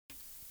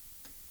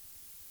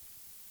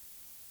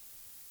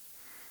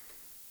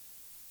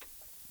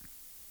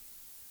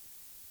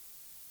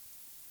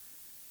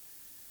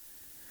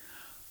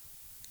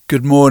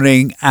Good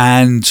morning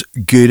and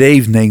good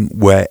evening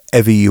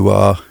wherever you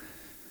are.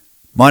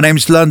 My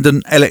name's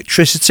London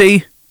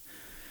Electricity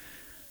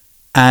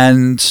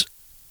and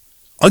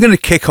I'm going to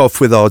kick off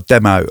with our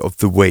demo of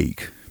the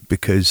week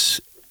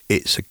because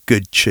it's a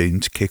good tune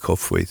to kick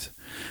off with.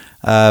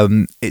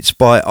 It's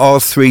by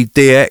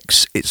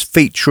R3DX, it's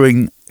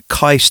featuring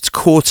Keist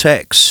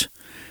Cortex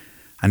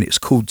and it's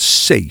called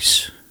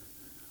Cease.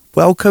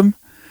 Welcome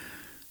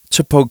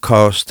to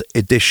podcast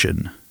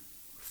edition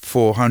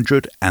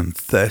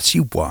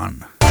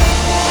 431.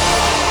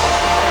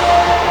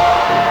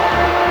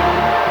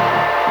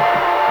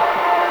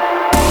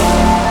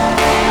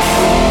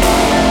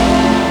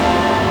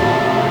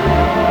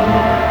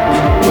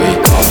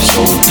 Wake up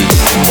so deep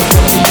in the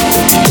belly of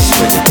the beast,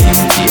 where the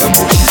DMT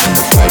emotions and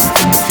the fight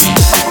from the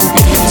feast.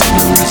 Disobedience and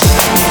the reason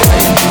I be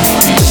dying in the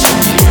peace. I'll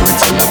be here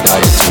until I die,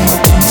 until my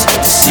demons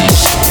get to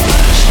cease.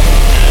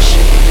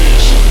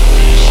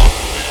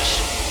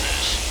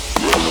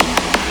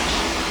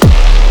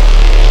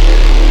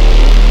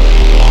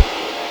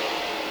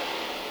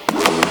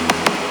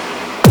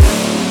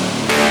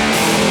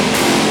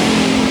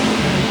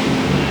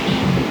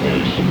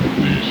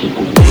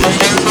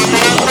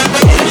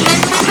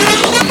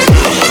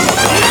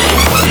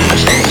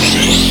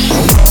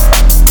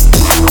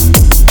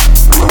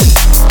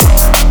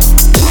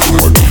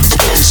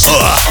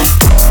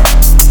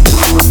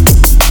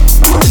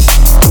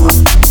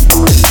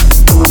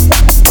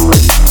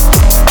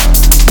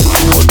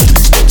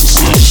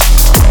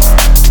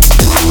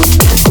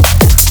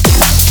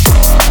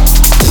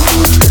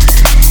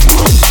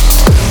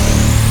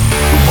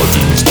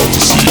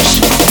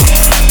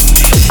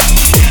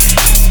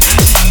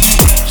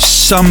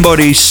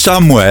 Somebody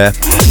somewhere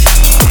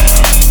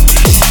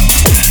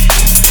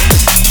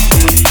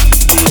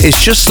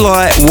it's just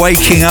like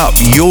waking up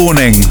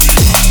yawning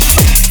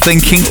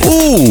thinking,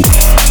 ooh,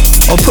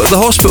 I'll put the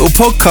hospital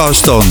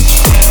podcast on.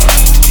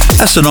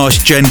 That's a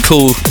nice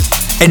gentle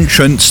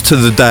entrance to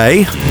the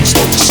day.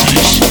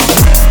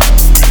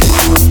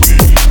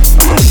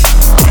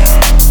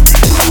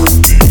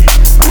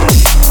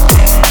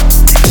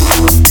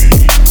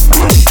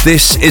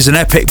 This is an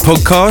epic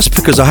podcast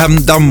because I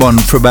haven't done one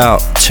for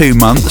about 2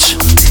 months.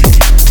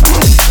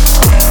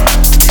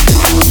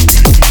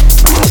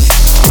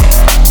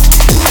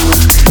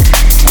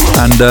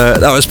 And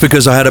that was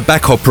because I had a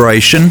back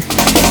operation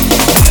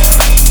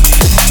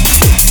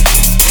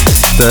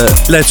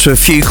that led to a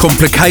few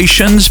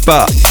complications,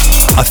 but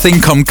I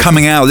think I'm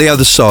coming out the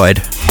other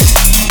side.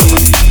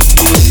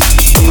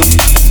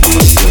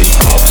 Wake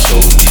up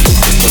so deep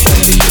in the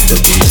belly of the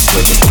beast,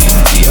 where the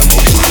DMT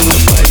emotions and the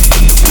fight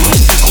from the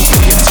feast.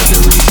 Disobedience and the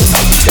reason I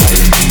be dying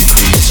in the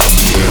peace. I'll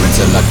be here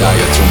until I die,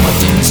 until my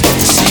demons get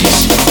to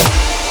cease.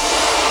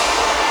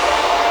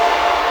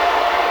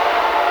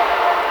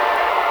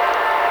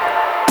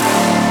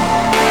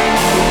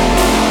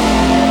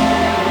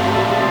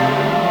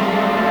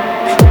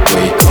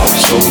 Wake up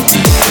so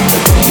deep in the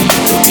belly of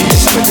the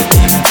beast, where the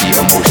DMT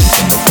emotions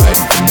and the fight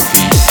from the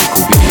feast.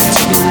 Disobedience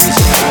and the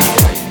reason I be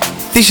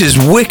dying. This is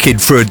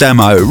wicked for a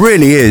demo, it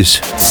really is.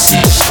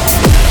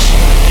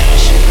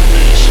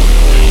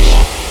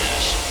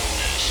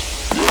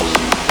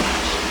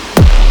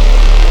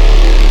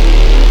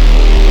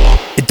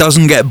 It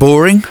doesn't get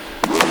boring.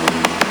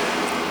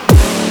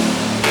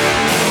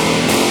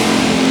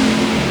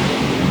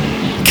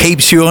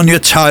 Keeps you on your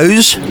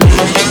toes.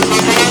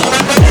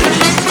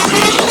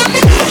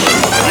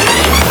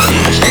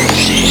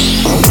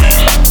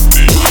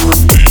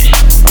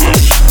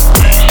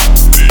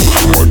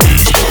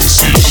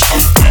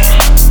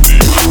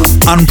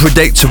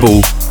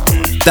 Unpredictable.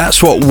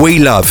 That's what we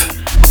love.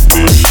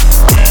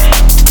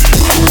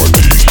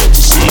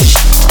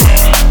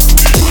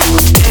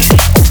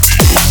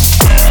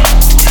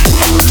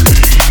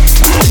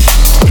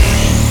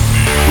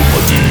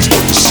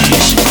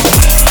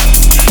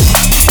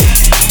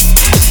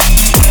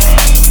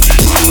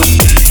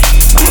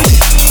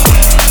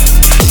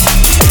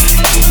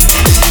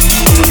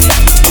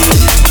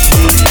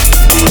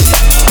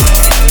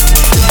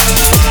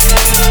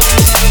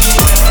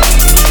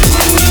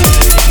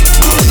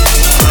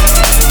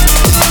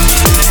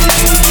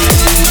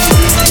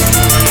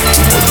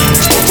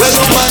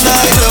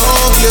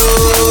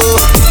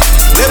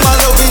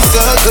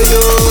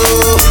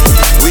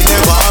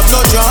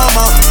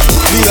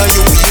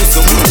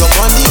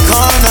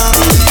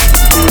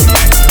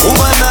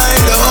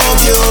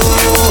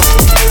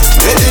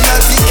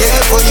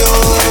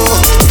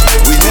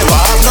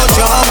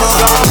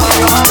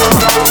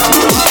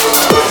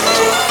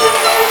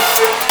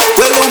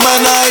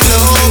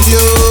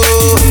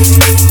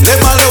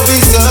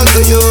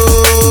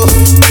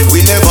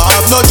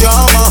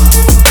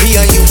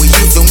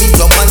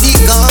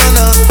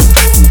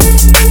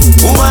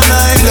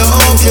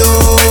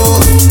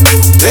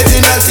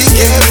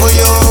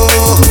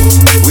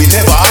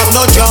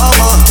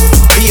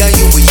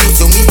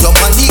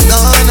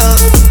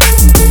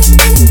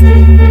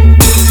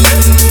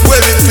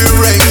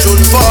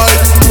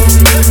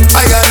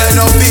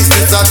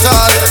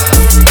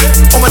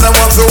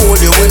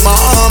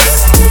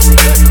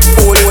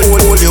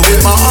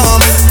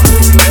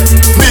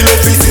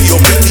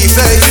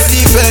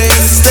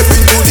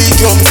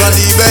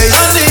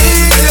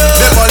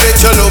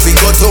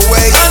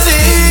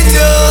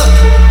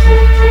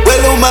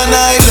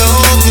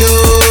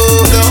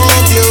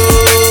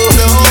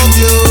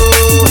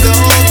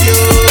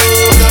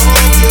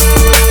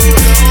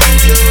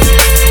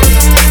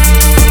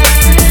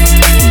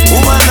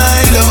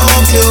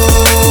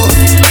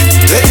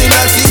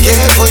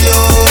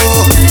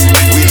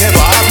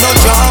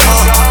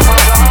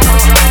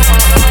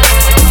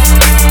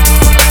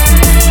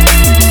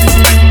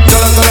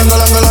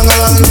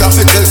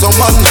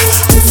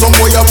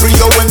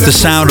 The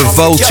sound of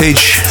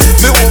Voltage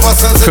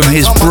from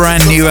his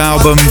brand new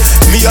album.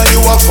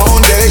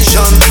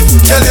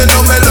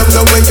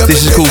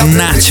 This is called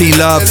Natty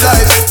Love,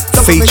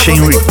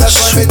 featuring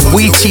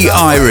Sweetie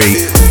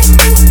Irie.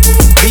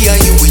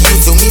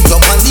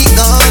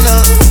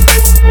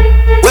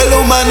 Well,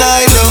 oh man,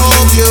 I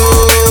love you.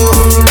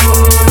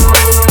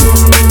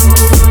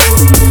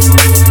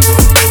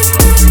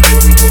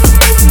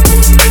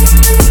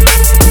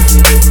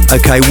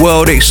 Okay,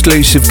 world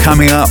exclusive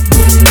coming up.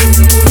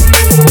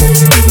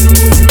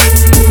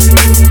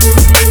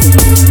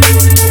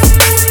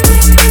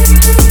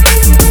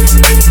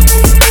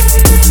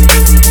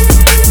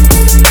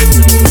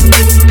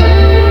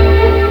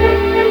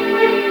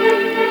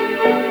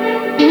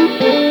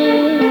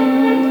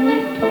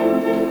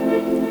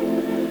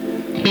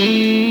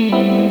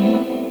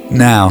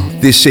 Now,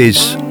 this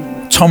is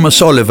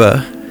Thomas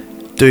Oliver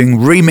doing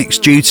remix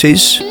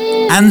duties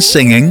and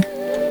singing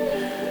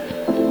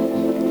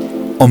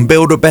on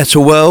Build a Better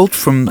World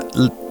from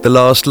the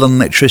last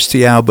London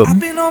Electricity album. I've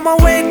been on my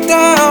way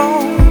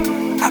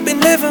down, I've been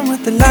living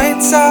with the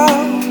lights out,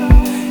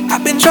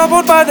 I've been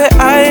troubled by the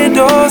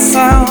idle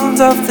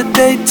sounds of the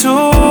day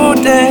to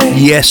day.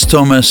 Yes,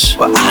 Thomas.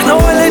 But I know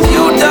I let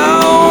you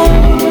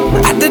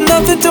down, I did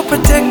nothing to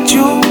protect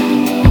you,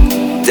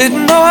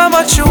 didn't know how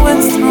much you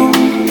went through,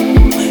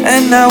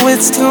 and now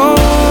it's too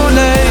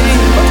late.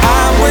 But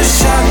I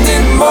wish I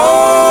did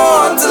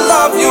more to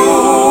love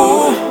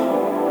you,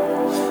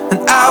 and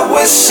I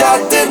wish I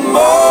did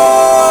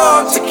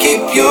more to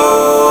keep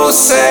you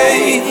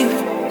safe.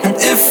 And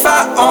if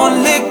I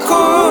only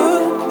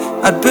could,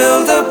 I'd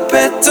build a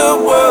better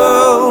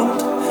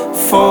world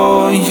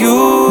for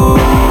you.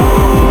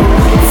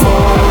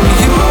 For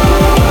you.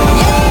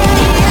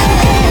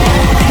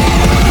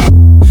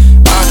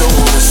 I don't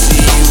wanna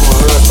see you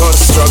hurt or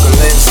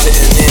struggling,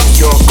 sitting in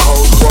your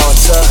cold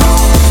water.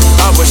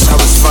 I wish I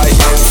was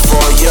fighting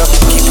for you,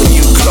 keeping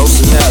you close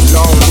in that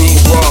lonely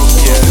walk,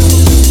 yeah.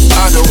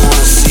 I don't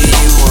wanna see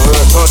you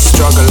hurt or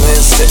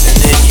struggling,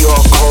 sitting in your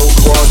cold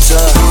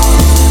water.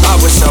 I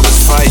wish I was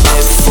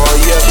fighting for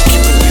you,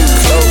 keeping you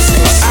close.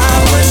 I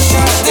wish I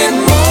did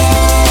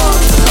more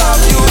to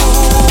love you.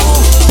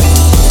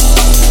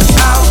 I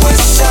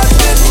wish I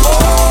did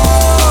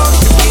more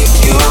to keep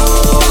you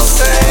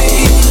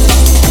safe.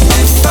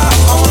 If I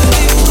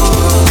only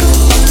could,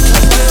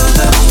 I'd build a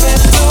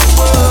better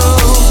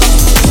world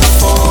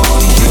for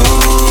you,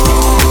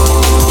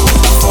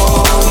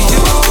 for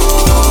you.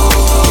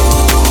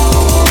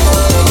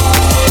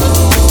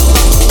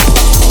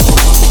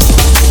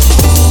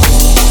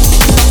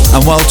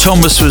 And while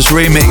Thomas was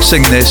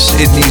remixing this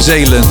in New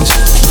Zealand,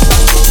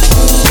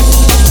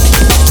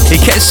 he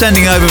kept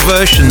sending over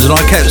versions and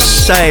I kept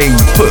saying,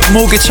 put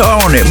more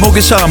guitar on it, more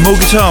guitar, more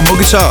guitar, more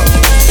guitar.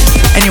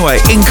 Anyway,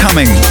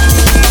 incoming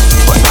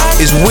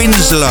is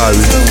Winslow,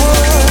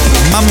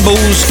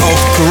 Mumbles of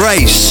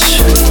Grace.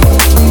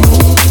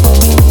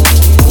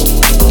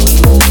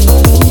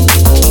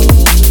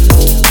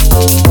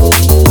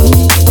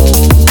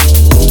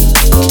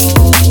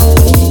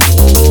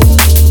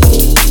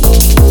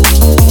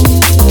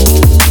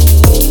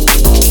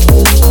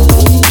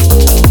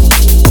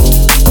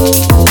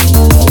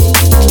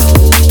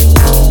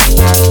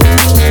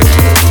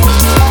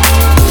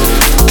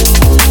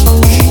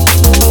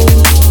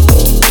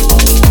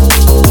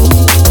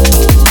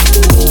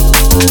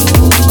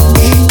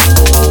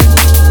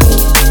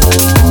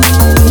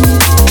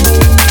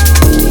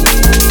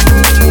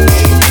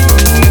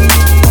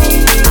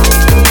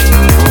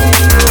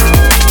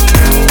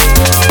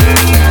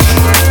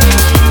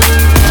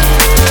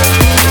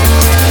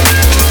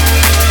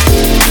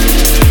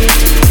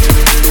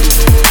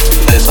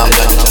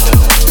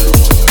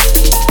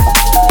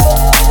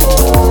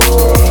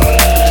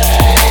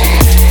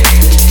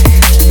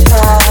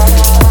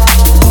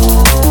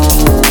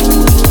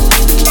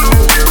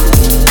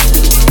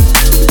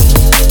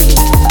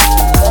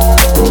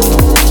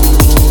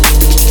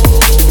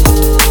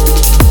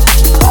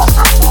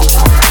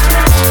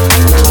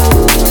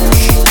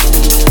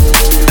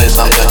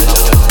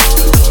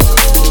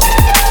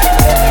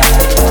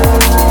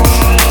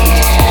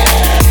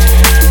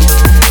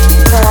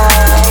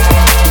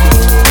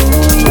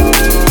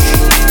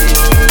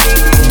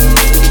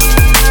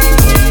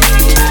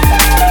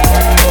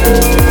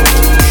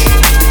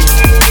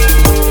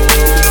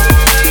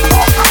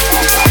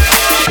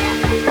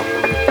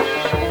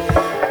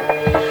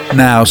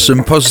 Now,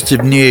 some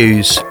positive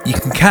news. You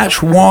can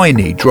catch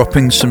Winey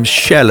dropping some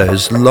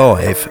shellers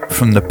live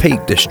from the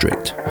Peak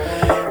District.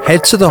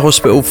 Head to the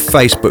hospital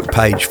Facebook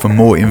page for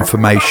more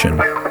information.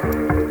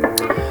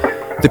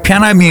 The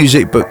Piano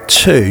Music Book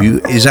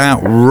 2 is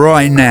out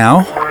right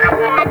now.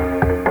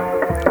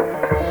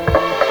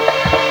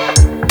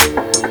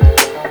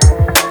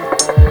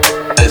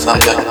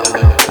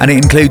 And it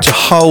includes a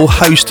whole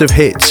host of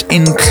hits,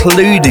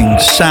 including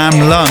Sam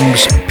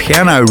Lung's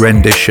piano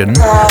rendition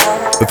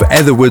of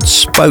Etherwood's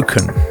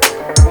Spoken.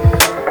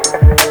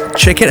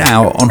 Check it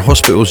out on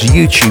Hospital's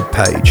YouTube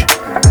page.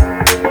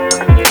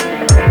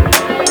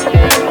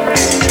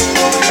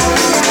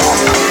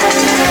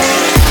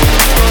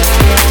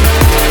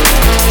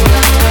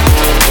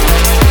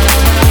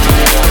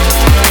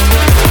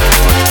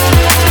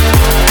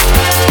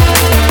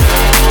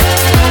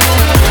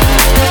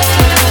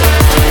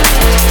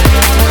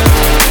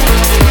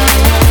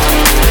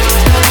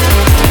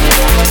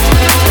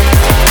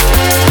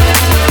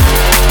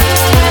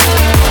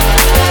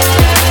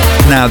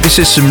 Now, this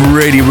is some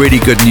really, really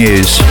good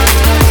news.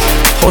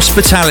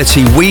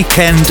 Hospitality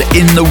Weekend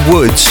in the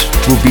Woods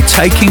will be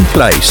taking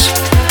place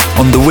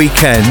on the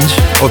weekend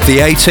of the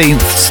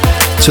 18th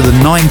to the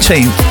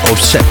 19th of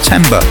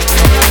September.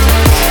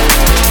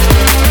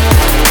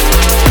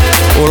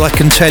 All I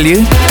can tell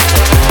you,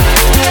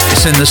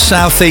 it's in the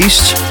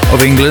southeast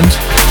of England.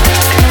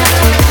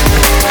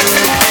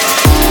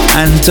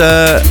 And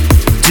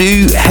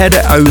do head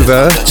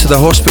over to the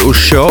Hospital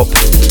shop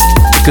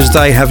because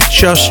they have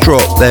just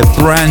dropped their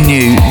brand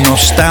new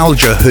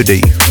Nostalgia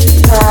hoodie.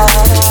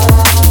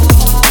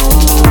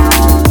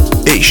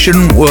 It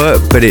shouldn't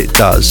work, but it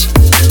does.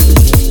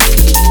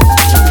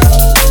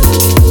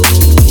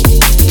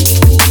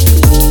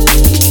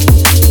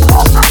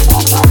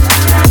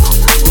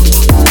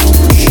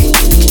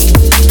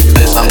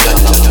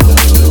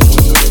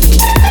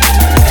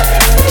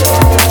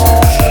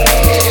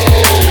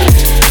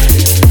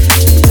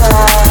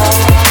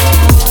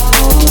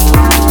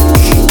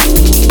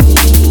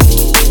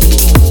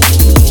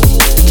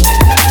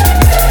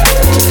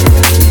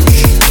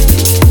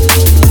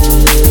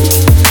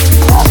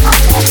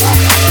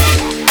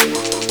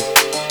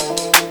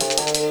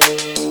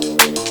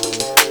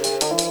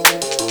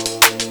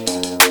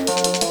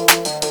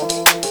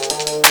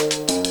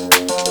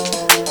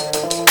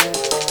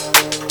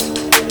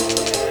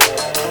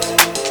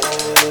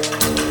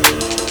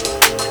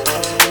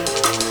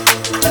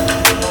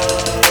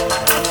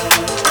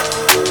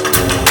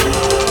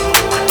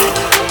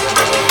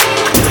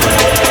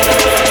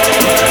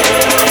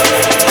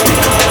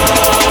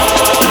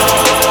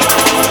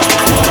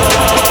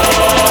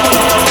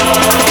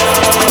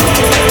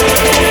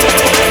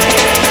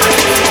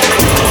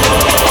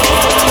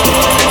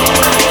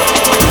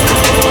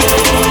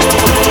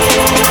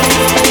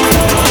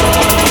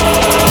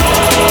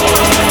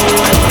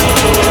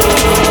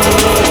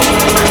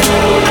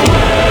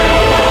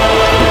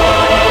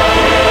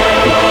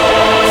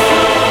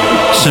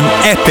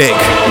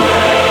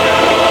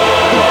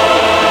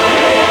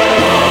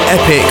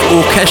 Epic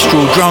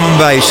orchestral drum and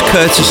bass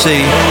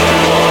courtesy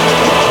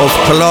of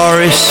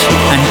Polaris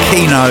and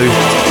Kino,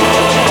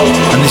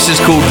 and this is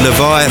called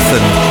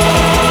Leviathan.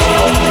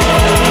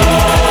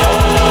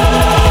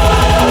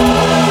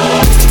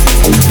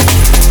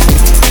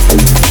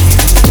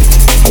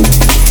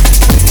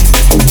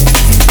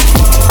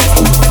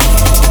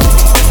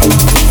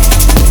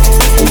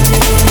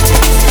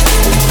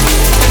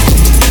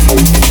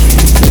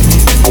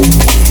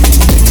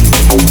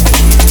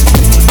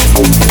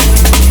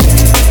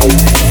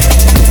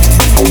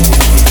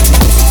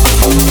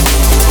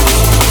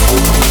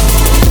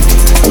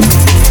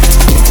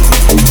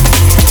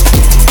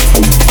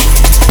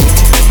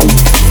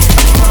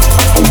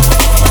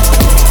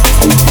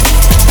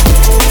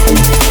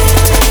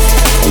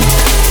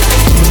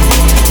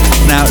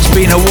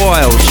 Been a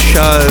while,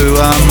 so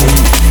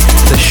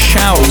the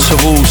shouts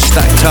have all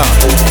stacked up,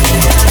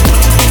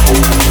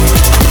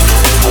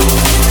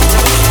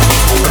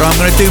 but I'm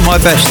going to do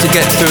my best to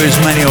get through as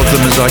many of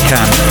them as I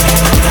can.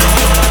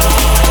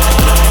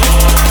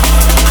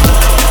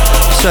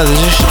 So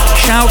there's a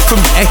shout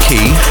from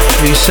Eki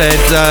who said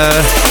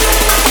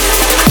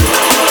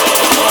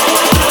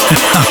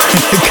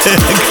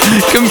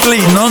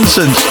complete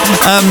nonsense.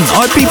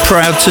 I'd be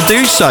proud to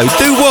do so.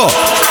 Do what?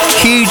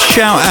 Huge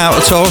shout out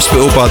to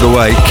Hospital, by the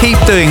way. Keep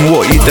doing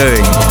what you're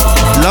doing.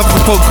 Love the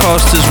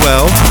podcast as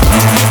well,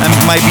 and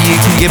maybe you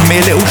can give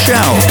me a little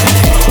shout.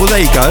 Well,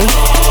 there you go.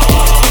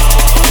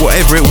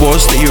 Whatever it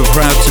was that you were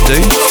proud to do.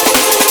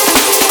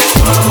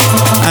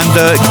 And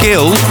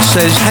Gil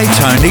says, "Hey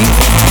Tony,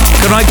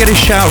 can I get a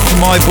shout from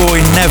my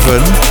boy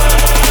Nevin?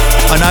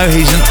 I know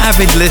he's an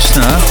avid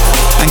listener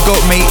and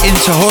got me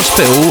into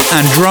Hospital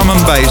and drum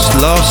and bass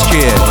last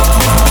year.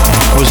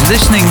 I was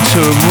listening to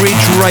a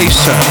Ridge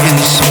Racer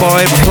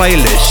inspired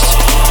playlist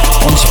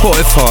on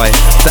Spotify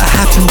that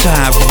happened to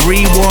have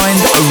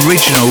Rewind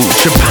Original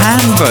Japan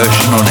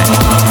version on it.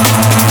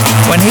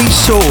 When he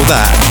saw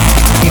that,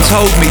 he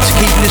told me to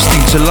keep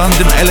listening to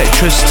London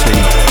Electricity,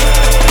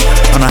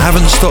 and I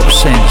haven't stopped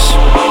since."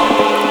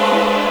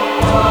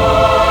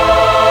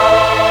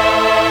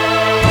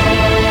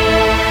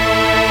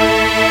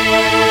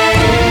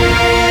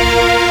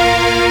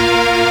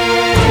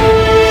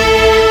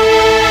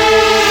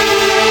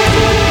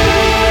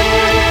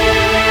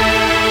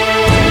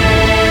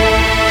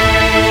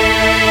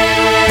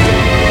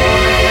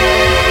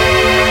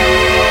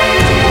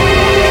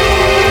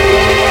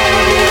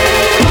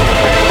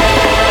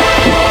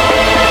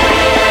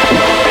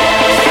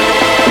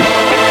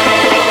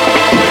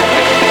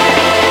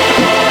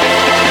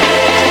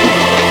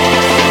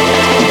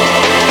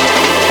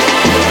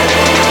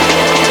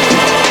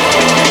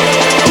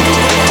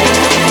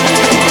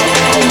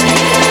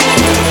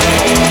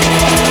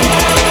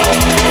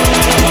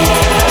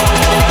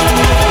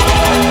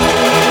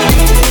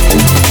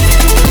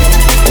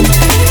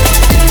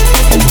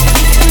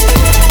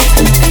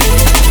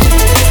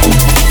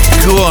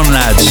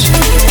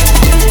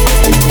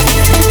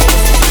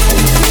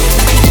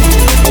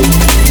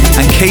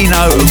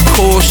 Kino, of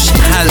course,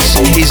 has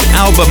his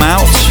album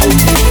out.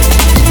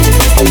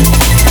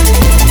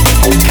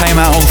 Came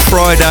out on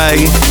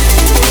Friday.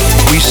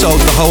 We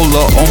sold the whole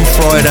lot on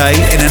Friday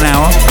in an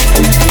hour.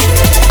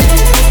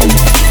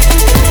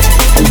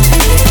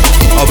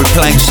 I'll be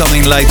playing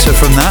something later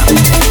from that.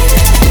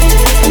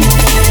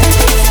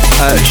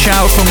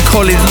 Shout from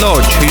Colin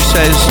Lodge, who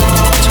says,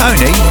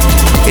 Tony,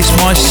 it's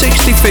my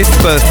 65th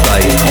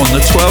birthday on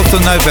the 12th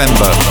of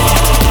November.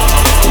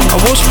 I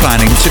was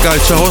planning to go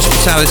to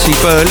Hospitality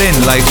Berlin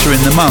later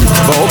in the month,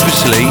 but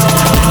obviously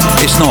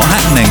it's not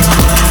happening.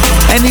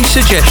 Any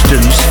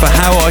suggestions for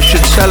how I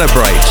should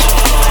celebrate?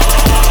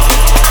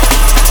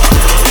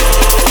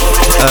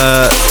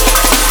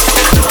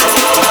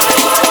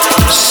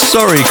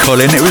 Sorry,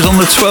 Colin, it was on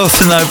the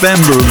 12th of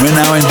November and we're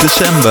now in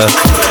December.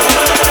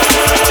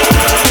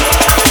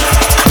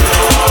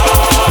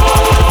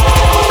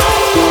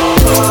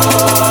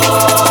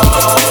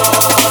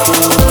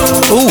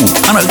 Ooh,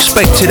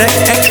 unexpected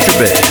extra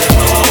bit.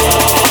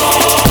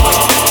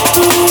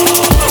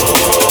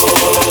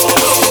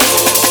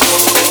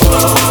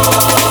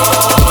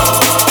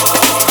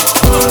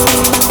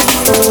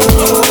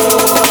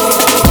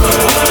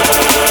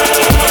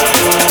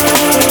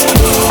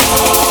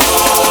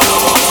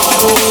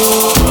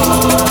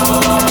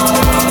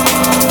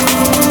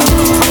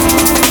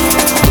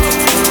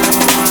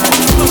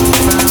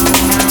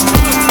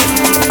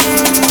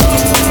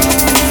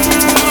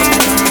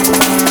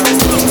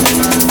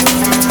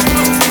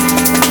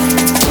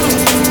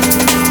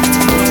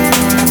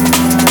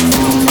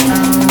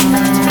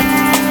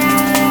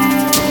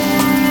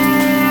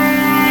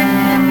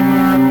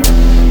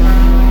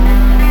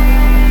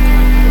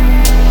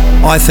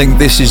 I think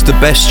this is the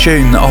best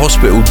tune that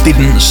Hospital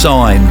didn't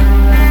sign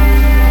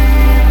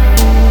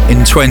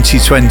in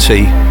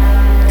 2020.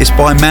 It's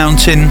by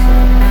Mountain.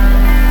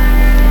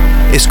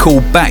 It's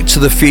called Back to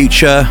the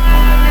Future.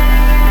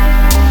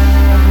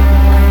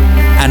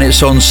 And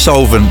it's on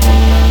Solvent.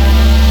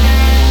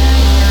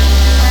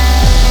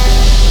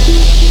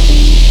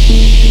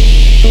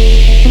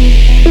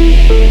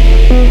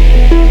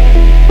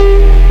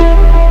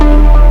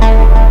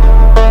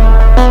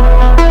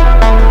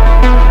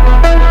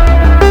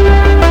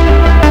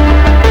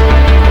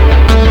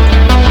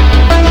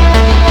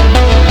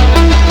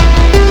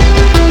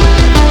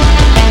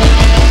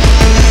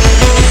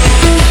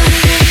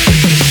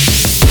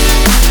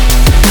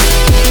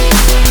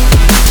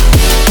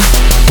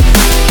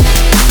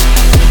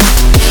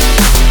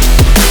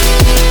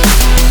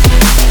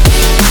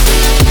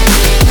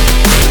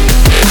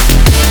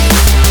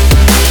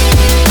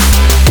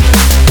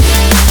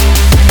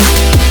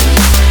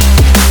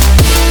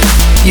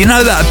 You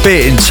know that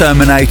bit in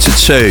Terminator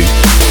 2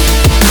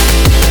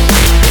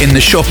 in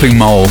the shopping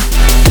mall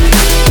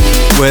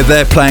where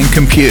they're playing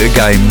computer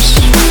games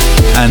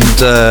and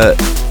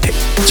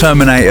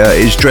Terminator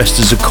is dressed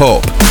as a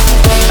cop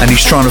and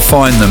he's trying to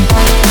find them?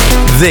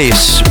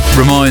 This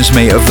reminds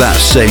me of that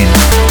scene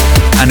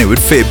and it would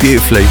fit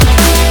beautifully.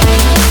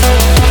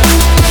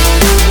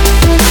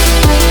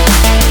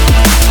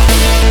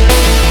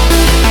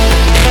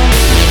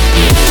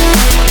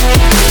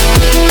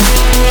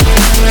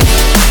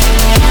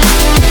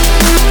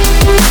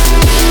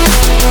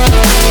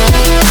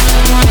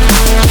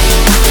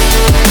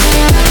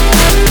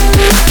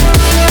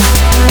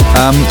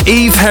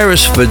 Eve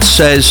Herrisford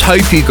says,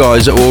 hope you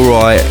guys are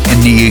alright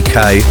in the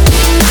UK.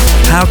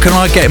 How can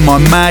I get my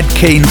mad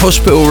keen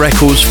Hospital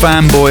Records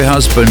fanboy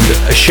husband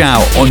a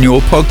shout on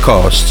your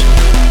podcast?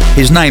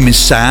 His name is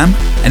Sam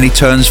and he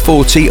turns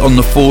 40 on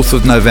the 4th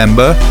of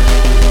November.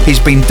 He's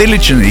been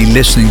diligently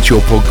listening to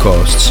your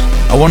podcasts.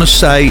 I want to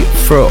say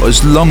for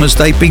as long as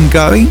they've been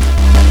going.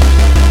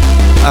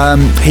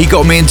 He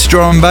got me into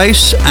drum and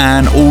bass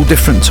and all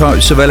different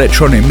types of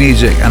electronic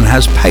music and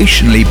has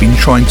patiently been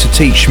trying to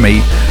teach me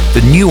the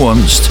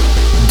nuanced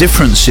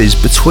differences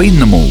between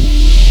them all.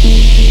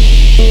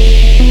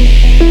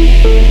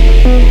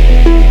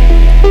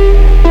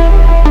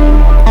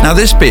 Now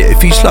this bit,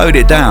 if you slowed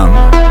it down,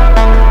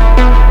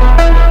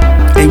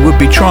 it would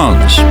be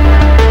trance.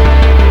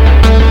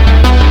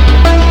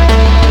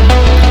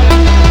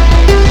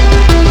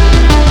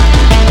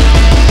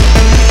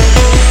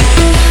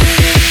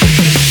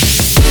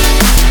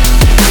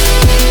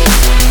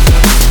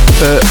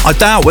 I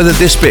doubt whether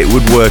this bit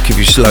would work if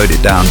you slowed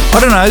it down. I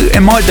don't know,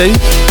 it might do.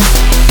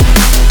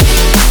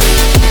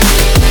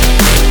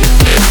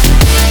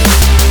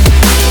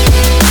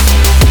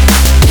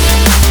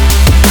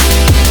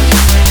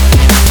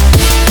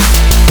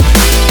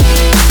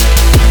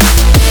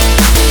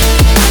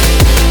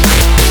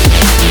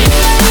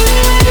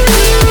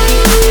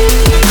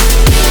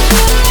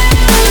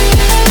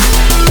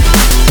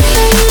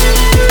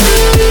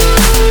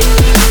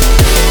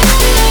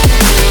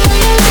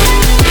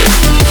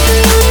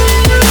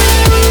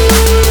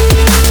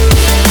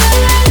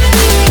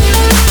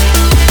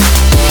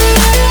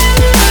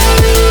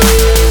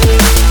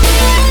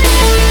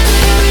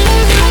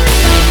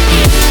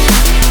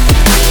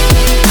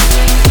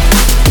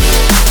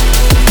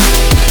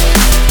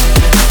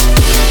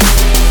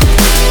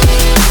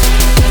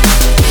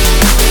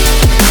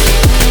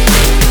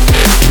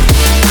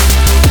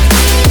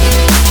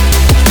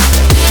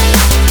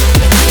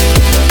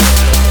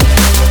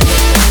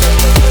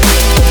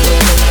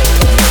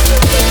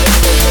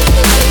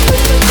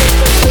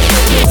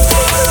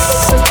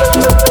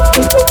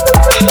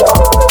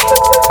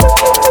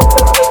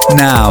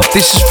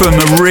 This is from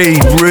a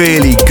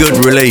really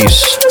good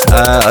release.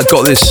 I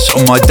got this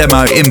on my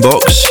demo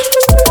inbox.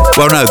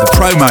 Well, no, the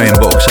promo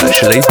inbox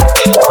actually.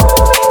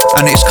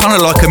 And it's kind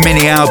of like a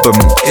mini album.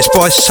 It's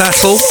by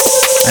Sattel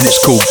and it's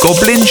called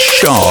Goblin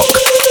Shark.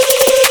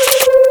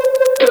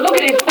 Look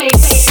at his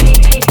face.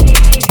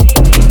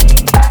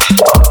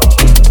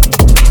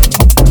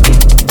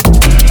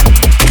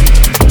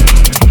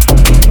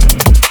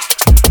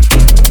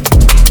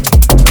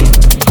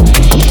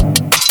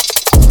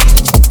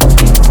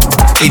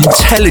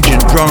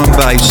 Intelligent drum and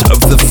bass of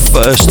the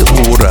first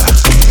order.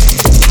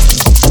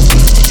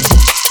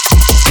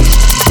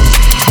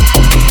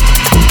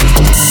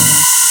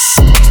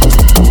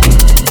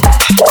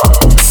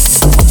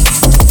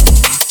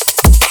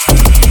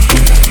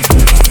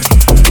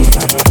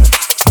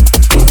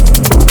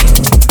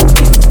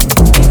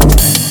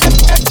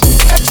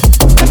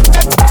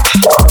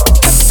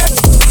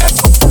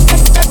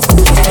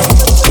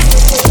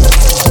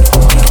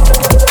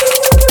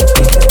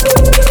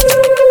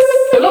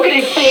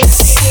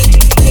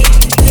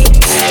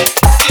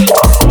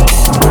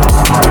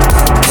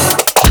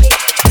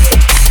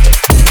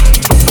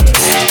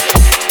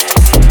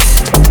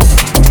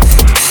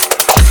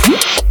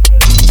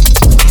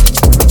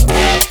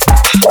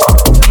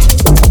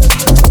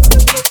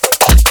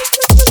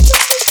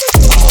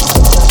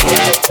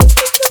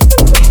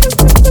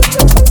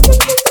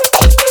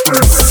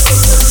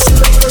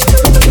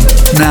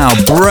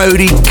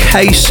 Brody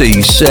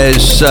Casey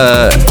says,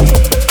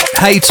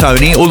 hey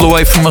Tony, all the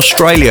way from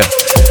Australia.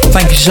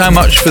 Thank you so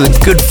much for the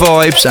good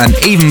vibes and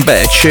even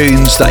better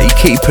tunes that you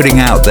keep putting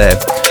out there.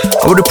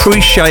 I would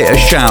appreciate a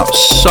shout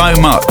so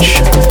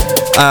much.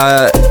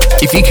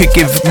 If you could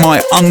give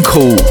my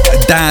uncle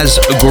Daz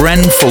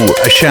Grenfell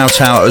a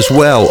shout out as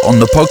well on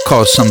the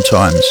podcast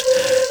sometimes.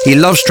 He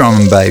loves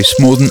drum and bass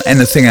more than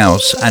anything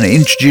else and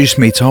introduced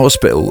me to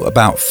Hospital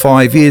about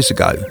 5 years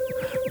ago.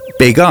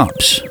 Big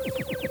ups.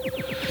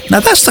 Now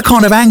that's the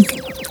kind of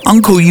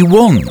uncle you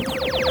want.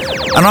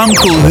 An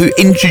uncle who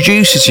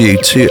introduces you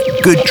to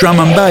good drum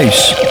and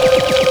bass.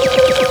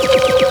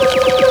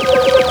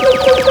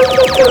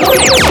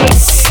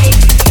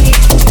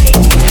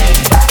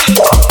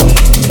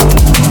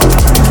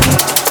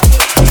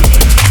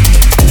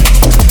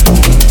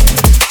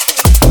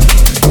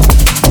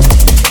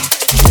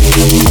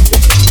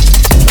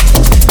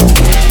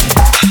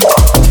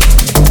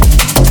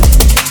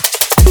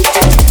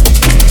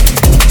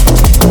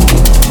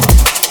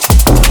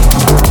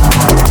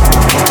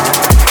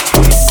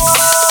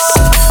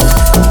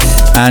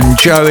 And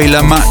Joey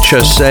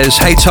Lamacha says,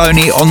 hey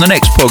Tony, on the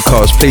next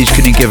podcast, please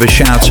can you give a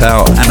shout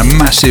out and a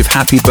massive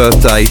happy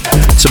birthday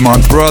to my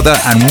brother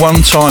and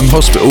one-time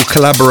Hospital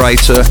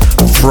collaborator,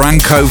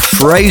 Franco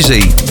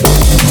Frazee.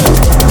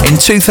 In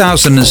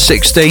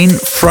 2016,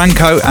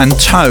 Franco and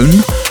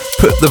Tone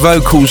put the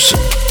vocals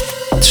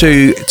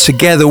to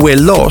Together We're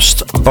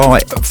Lost by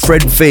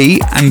Fred V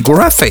and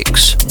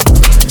Graphics.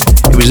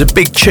 It was a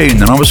big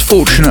tune and I was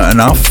fortunate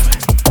enough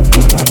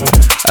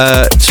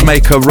to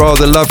make a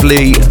rather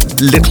lovely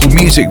little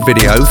music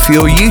video for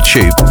your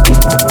YouTube.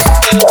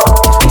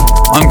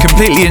 I'm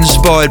completely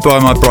inspired by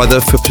my brother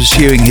for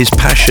pursuing his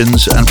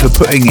passions and for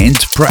putting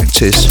into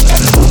practice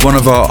one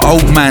of our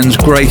old man's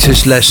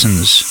greatest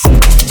lessons.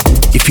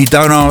 If you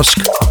don't ask,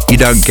 you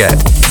don't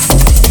get.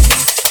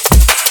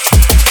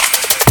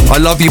 I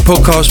love your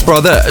podcast,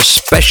 brother,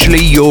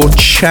 especially your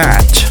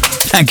chat.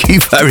 Thank you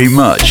very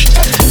much.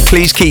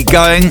 Please keep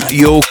going.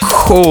 Your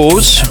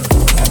cause...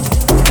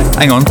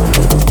 Hang on.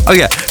 Oh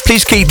yeah,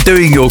 please keep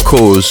doing your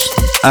cause.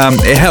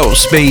 It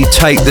helps me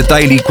take the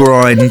daily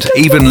grind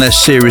even less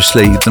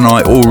seriously than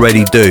I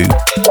already do.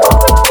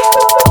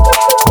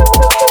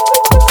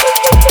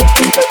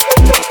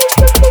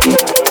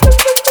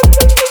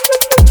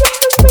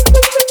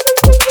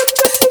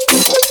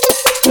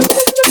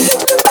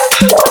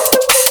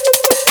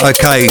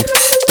 Okay,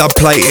 dub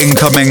plate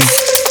incoming.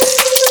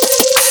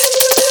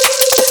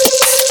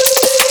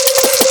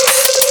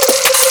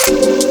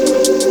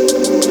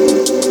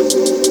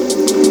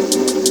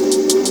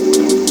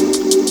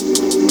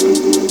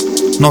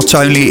 Not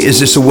only is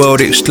this a world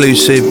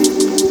exclusive,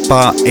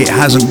 but it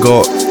hasn't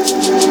got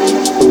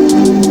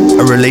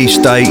a release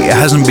date, it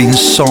hasn't been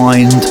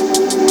signed.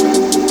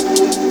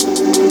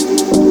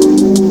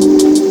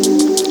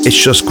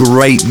 It's just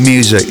great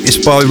music. It's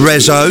by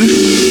Rezo,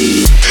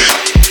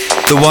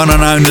 the one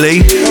and only,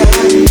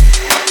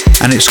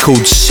 and it's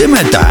called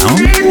Simmer Down.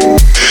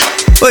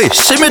 Wait,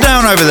 simmer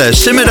down over there,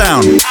 simmer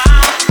down.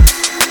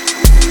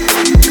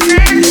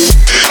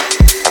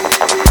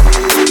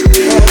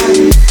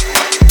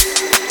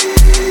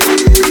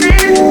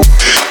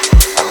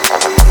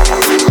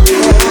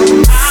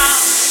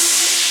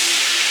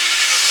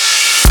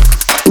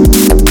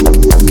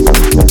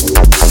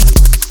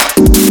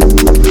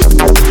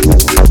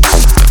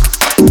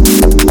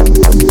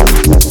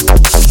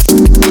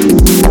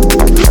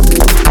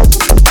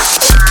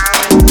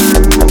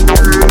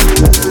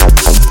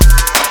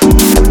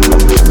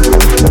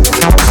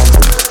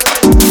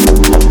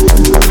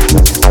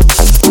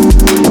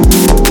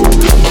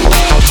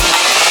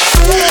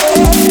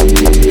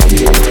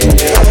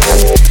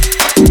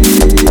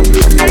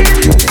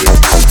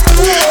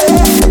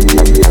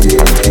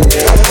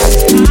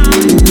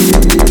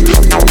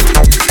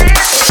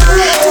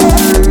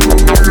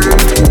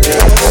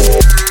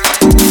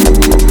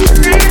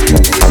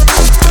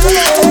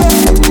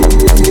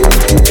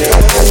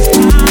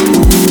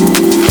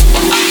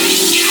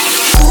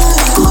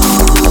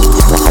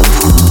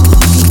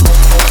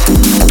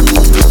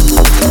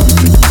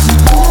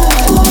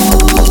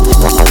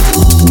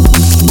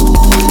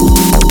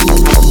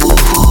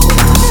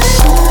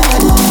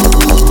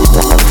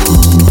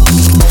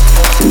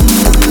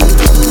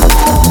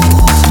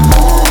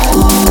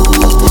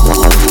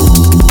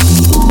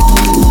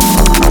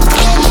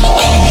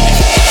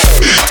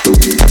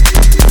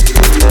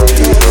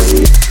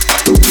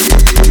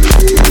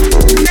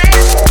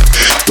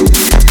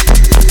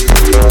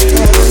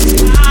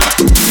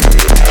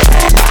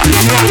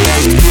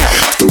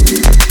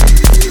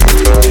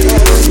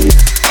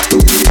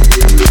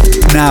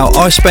 Now,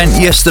 I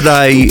spent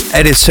yesterday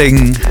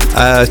editing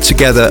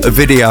together a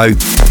video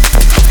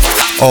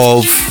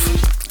of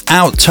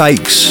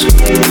outtakes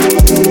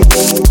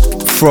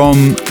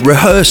from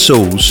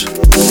rehearsals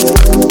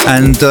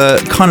and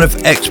kind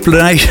of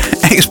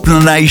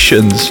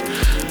explanations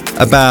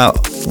about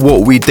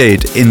what we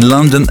did in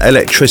London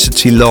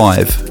Electricity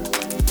Live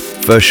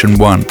version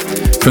 1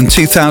 from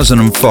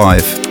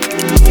 2005.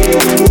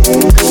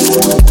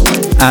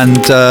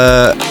 And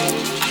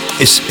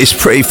it's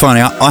pretty funny.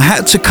 I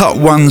had to cut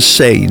one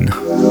scene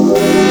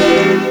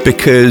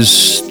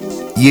because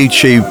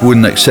YouTube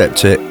wouldn't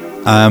accept it.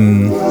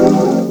 And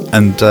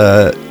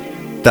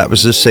that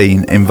was a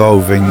scene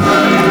involving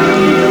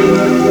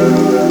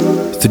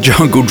the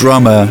jungle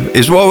drummer.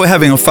 Is while we're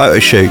having a photo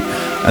shoot,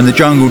 and the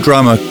jungle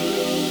drummer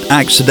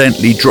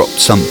accidentally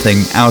dropped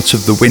something out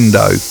of the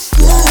window,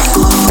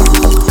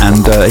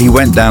 and he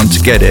went down to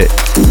get it.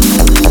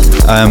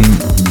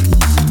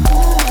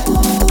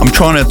 I'm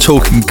trying to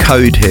talk in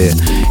code here.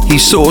 He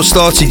sort of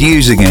started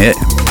using it,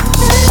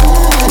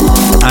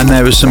 and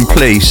there was some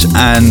police,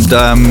 and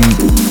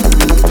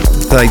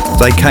they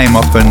came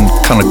up and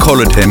kind of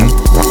collared him,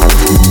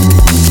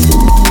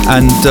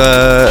 and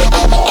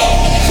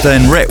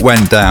then Rhett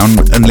went down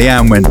and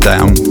Leanne went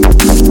down,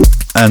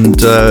 and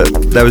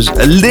there was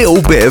a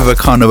little bit of a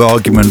kind of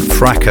argument,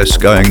 fracas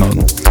going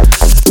on,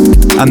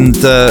 and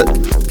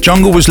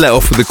Jungle was let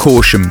off with a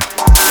caution.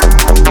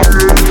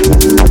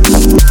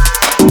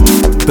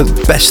 But the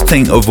best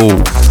thing of all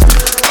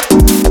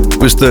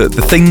was the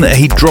thing that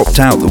he dropped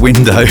out the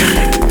window,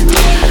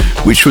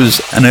 which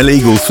was an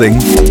illegal thing.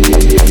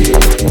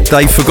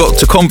 They forgot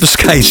to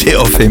confiscate it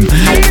off him,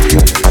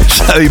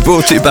 so he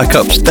brought it back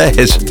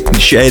upstairs and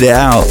shared it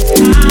out.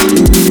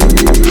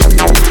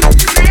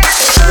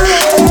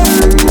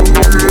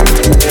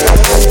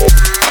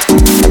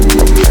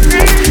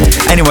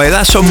 Anyway,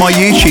 that's on my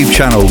YouTube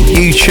channel,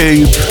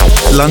 YouTube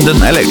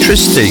London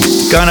Electricity.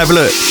 Go and have a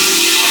look.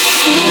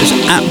 There's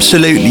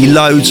absolutely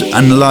loads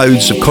and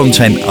loads of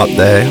content up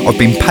there. I've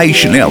been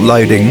patiently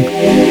uploading.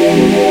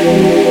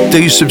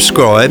 Do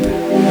subscribe.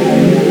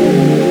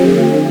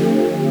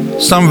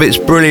 Some of it's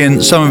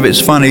brilliant, some of it's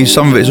funny,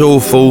 some of it's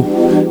awful,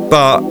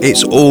 but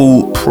it's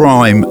all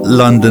prime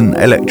London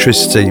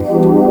Electricity.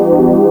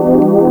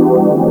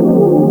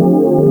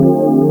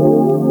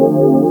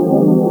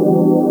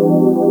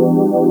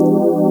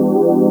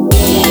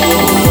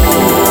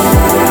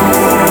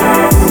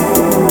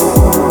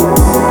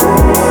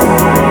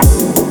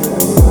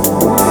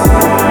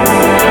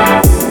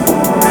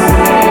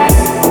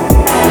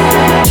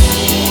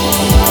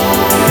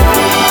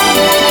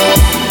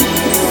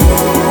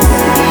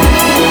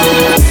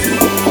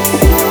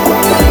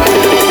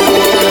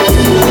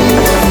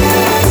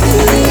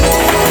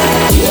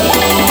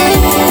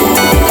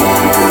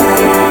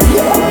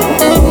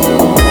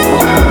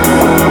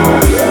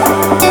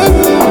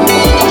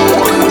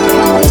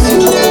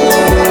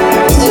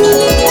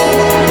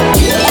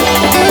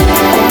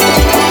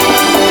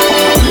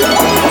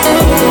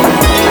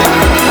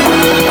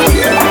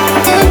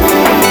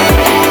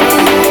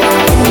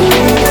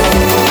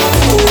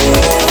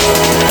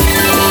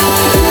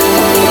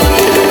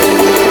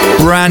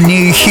 Brand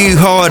new Hugh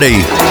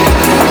Hardy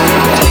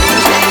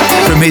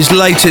from his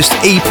latest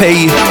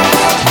EP.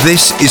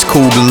 This is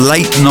called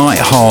Late Night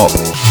Harp.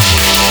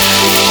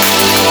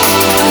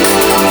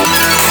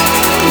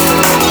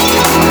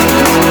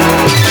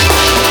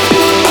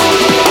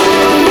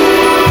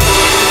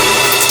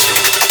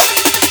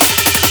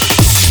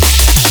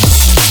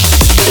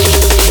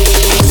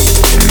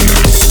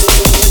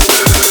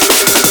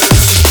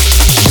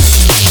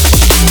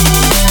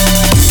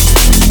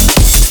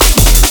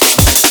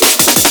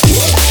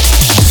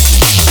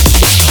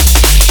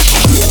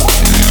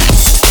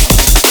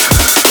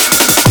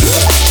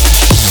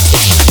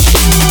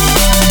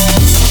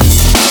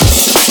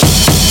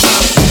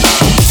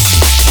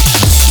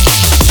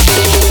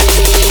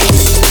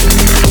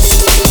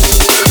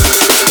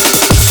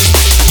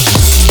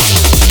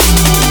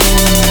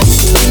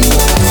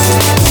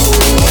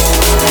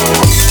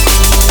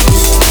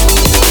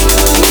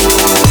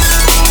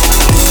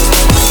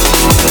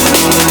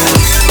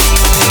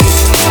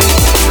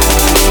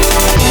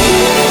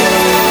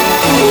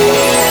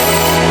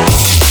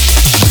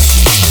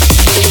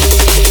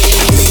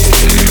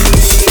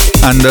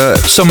 And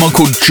someone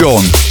called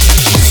John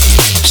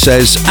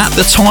says, at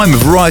the time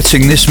of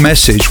writing this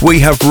message, we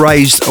have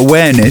raised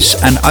awareness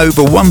and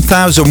over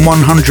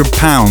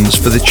 £1,100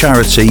 for the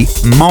charity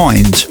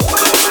Mind.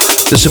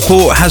 The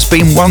support has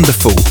been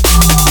wonderful.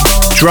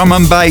 Drum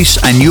and Bass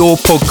and your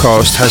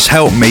podcast has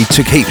helped me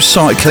to keep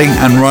cycling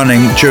and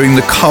running during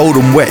the cold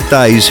and wet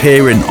days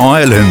here in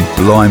Ireland,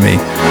 blimey.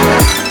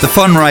 The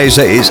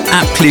fundraiser is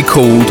aptly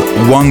called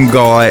One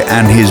Guy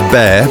and His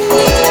Bear.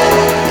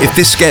 If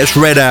this gets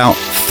read out,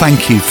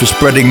 thank you for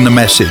spreading the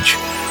message.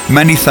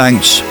 Many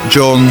thanks,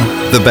 John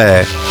the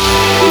Bear.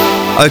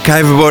 Okay,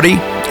 everybody,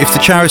 if the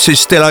charity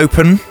is still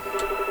open,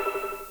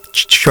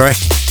 track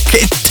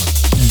it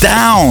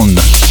down.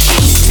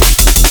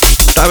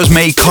 That was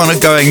me kind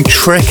of going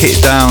trek it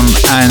down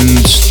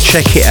and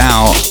check it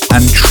out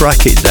and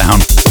track it down.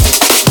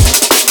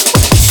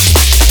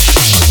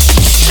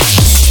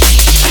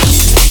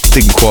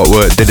 Didn't quite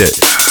work, did it?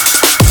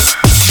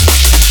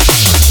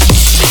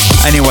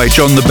 Anyway,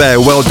 John the Bear,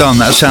 well done,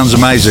 that sounds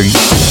amazing.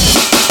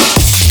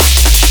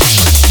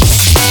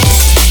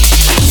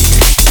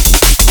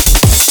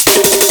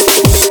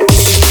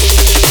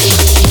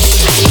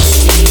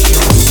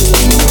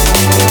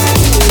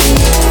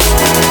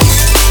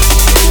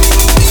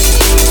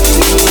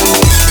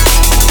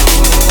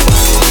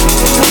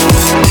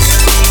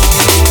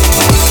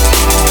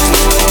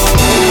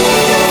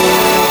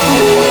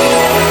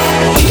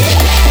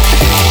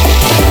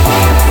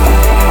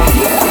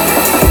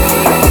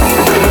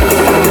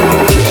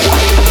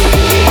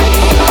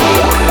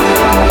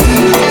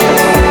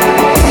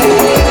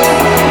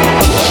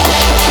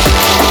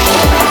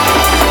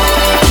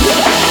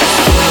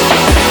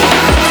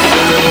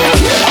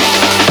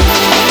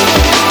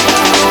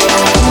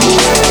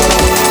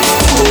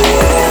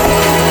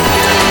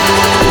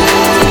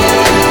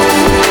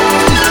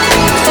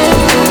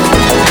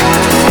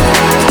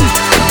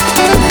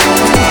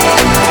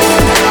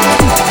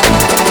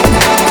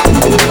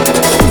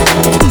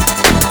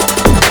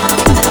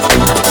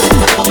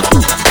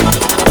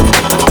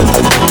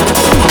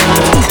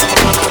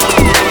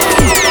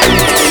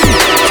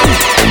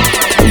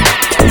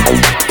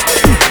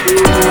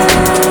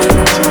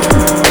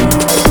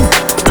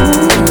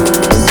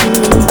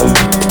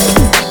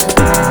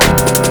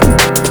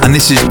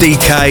 This is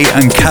DK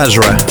and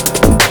Kazra.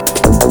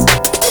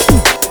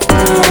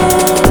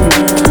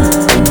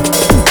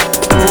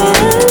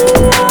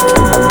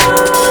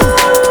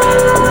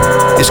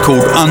 It's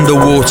called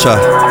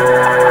Underwater.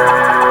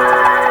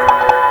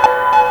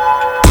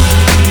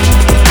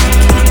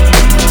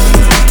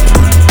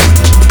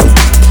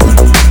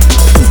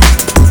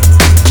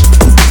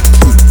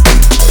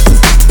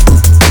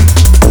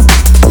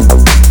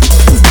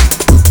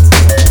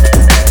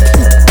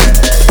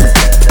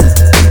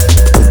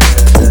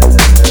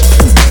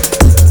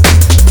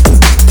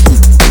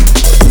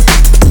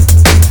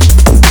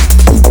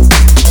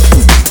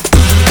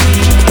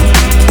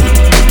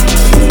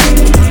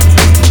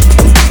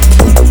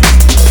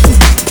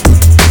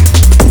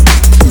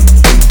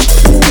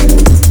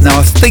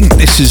 I think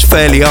this is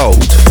fairly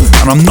old,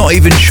 and I'm not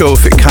even sure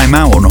if it came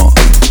out or not.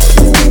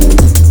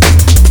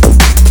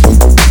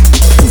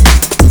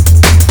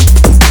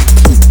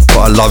 But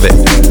I love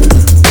it.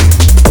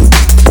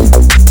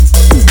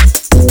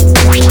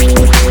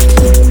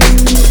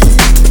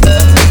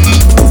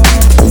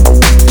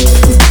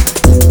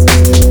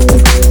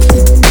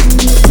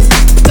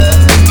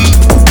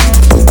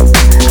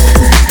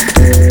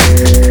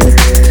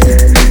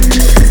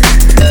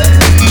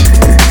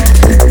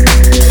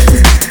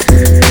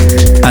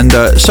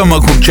 And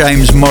someone called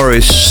James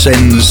Morris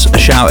sends a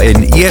shout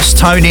in. Yes,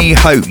 Tony,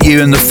 hope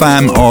you and the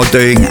fam are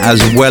doing as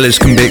well as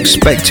can be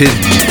expected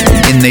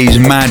in these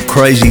mad,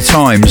 crazy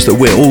times that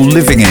we're all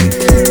living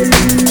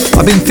in.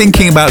 I've been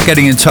thinking about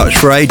getting in touch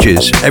for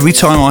ages. Every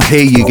time I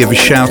hear you give a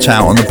shout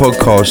out on the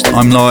podcast,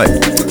 I'm like,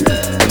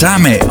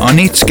 damn it, I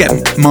need to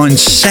get mine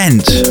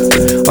sent.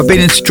 I've been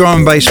into drum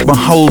and bass my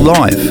whole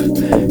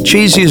life.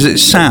 Cheesy as it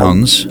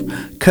sounds,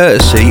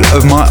 courtesy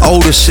of my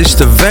older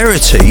sister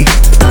Verity,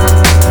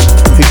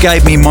 who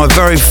gave me my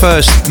very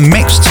first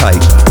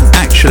mixtape,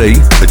 actually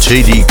a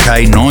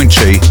TDK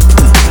 90,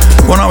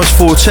 when I was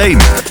 14,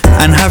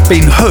 and have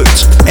been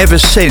hooked ever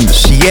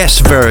since. Yes,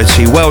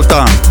 Verity, well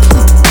done.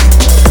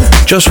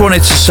 Just wanted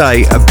to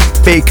say a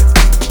big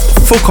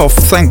fuck off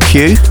thank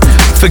you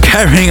for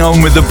carrying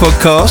on with the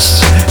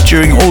podcast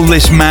during all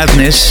this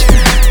madness,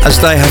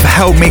 as they have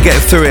helped me get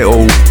through it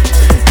all.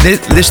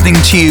 Listening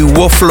to you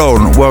waffle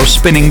on while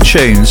spinning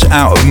tunes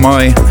out of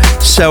my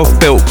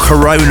self-built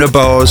Corona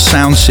Bars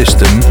sound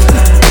system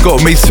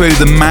got me through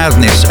the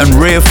madness and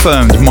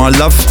reaffirmed my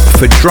love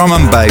for drum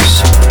and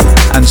bass,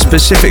 and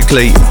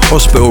specifically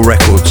Hospital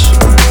Records.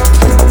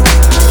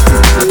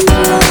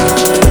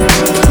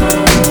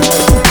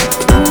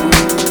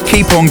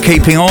 Keep on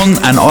keeping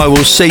on, and I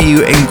will see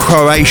you in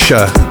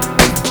Croatia.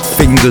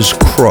 Fingers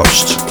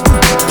crossed.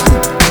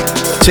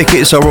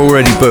 Tickets are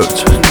already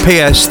booked.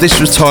 P.S. This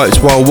was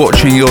typed while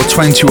watching your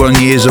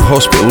 21 Years of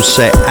Hospital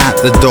set at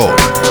the dock.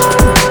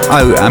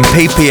 Oh, and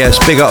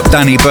P.P.S. big up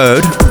Danny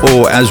Bird,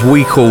 or as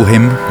we call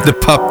him, the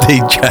pub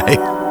DJ.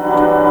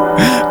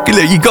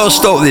 Look, you got to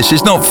stop this.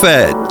 It's not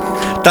fair.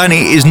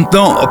 Danny is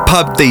not a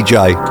pub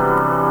DJ.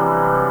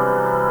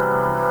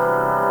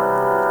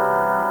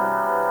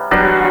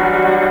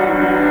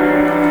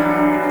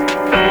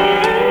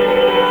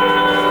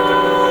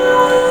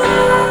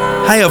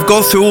 Hey, I've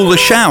got through all the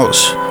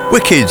shouts.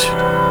 Wicked.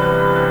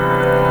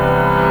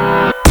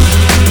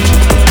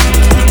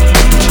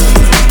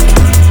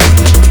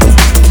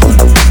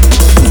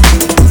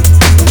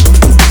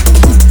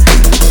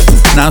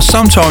 Now,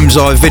 sometimes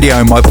I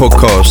video my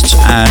podcasts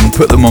and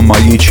put them on my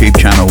YouTube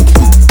channel,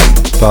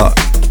 but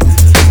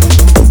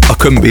I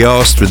couldn't be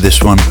arsed with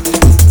this one.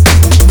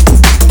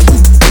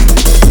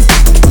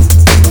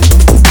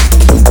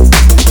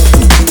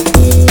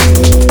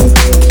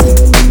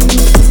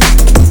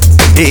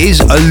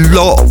 a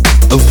lot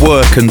of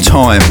work and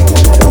time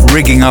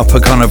rigging up a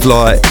kind of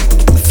like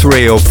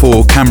 3 or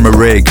 4 camera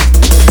rig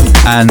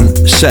and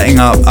setting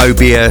up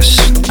OBS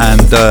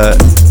and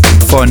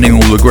finding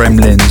all the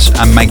gremlins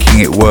and making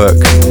it work,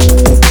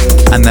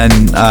 and then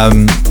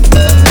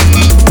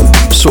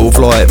sort of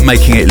like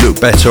making it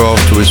look better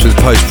afterwards with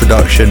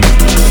post-production,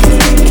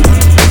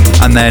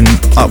 and then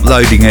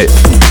uploading it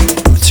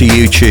to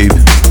YouTube.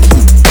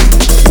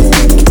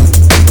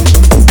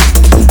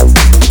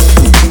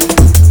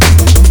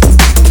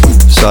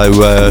 So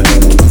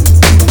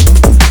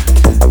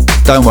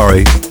don't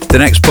worry, the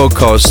next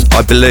podcast,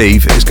 I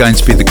believe, is going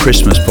to be the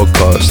Christmas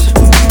podcast.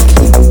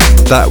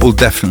 That will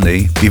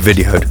definitely be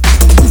videoed.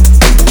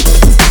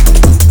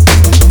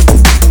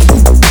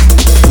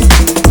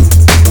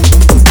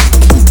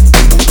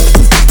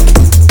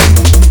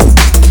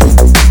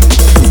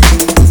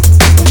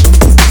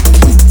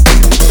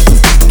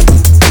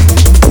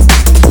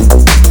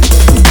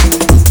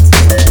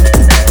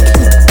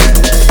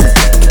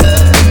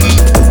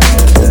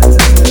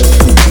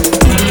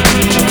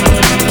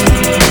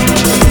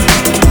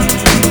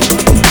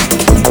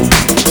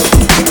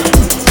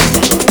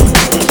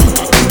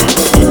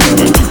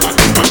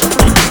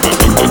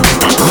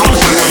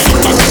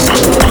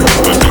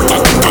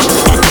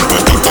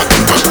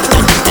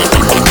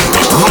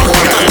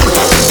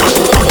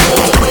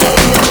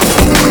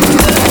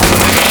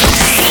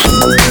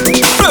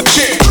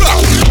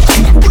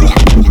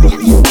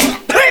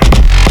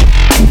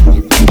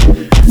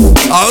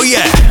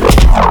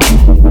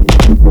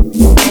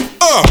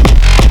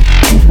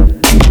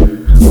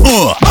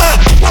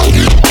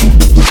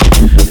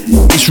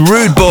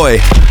 Rude Boy,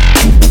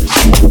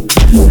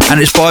 and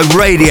it's by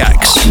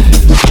Radiax.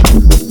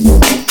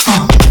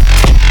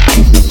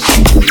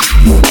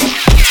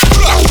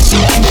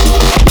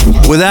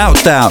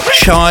 Without doubt,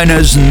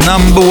 China's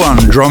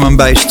 #1 drum and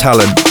bass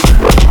talent.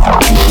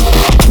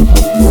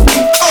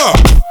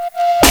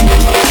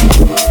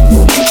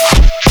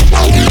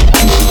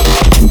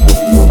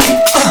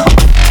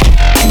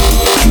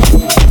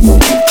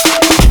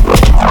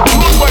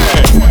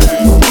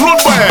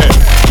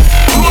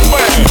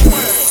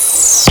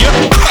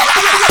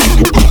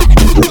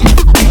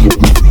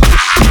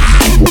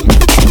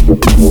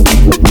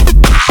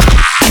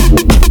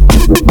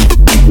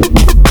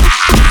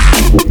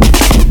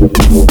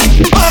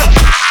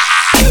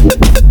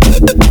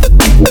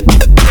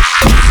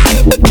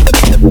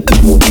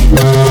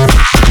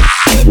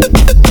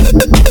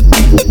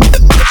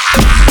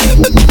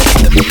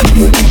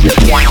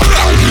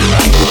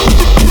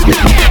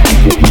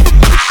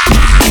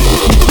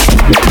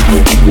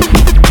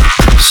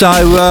 So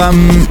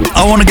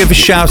I want to give a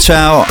shout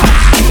out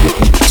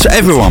to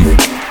everyone.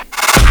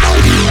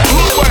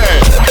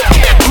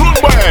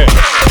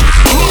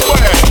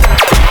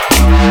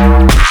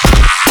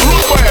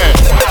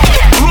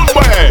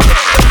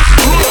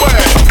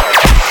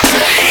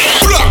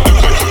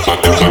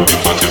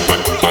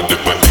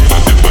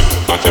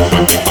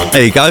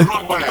 There you go.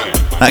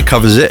 That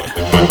covers it.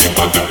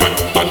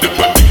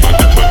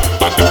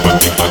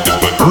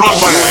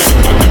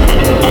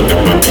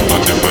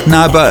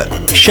 No, but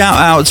shout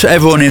out to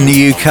everyone in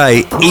the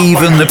UK,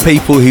 even the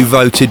people who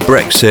voted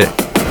Brexit.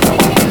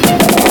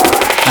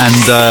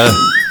 And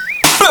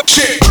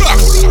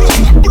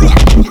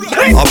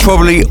are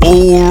probably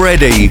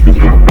already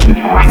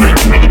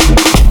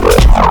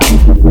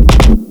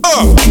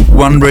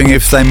wondering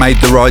if they made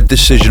the right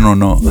decision or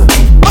not.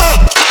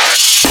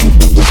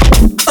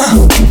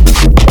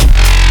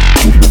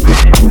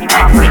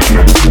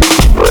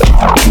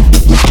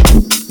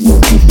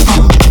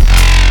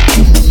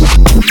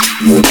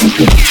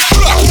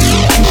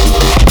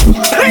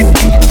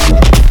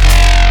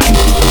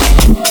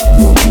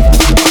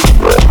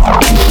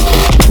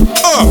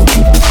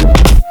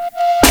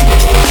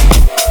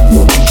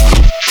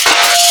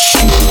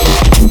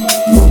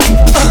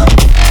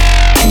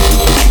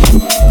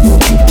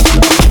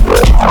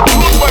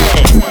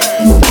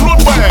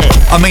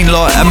 I mean,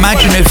 like,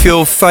 imagine if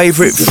your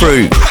favourite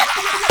fruit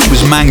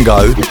was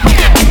mango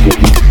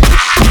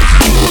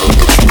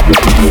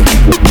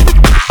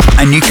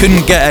and you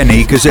couldn't get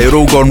any because it had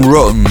all gone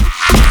rotten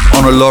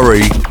on a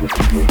lorry,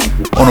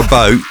 on a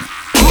boat,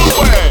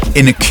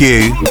 in a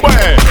queue.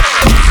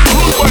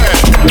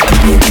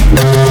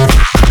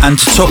 And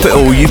to top it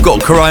all, you've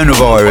got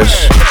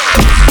coronavirus.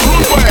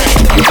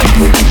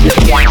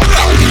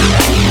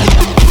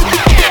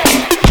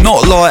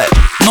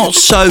 Not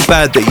so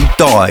bad that you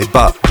die,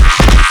 but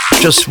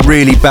just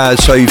really bad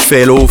so you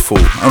feel awful,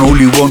 and all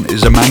you want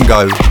is a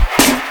mango,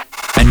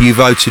 and you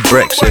voted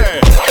Brexit.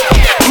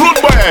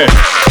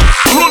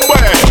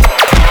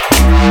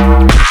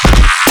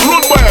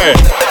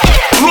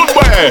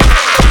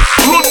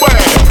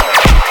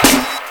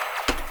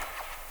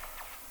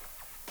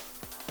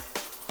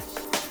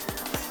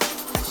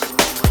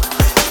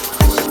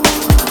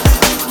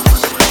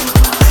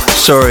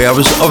 Sorry, I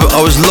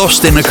was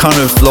lost in a kind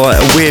of like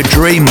a weird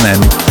dream then.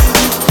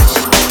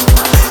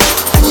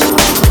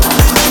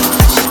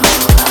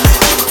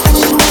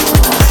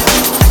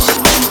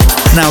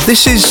 Now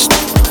this is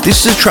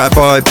This is a track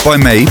by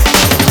me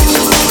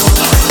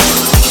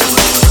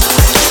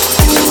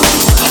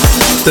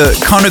that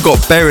kind of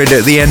got buried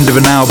at the end of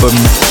an album,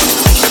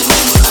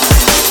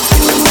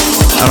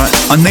 and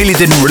I nearly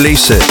didn't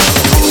release it.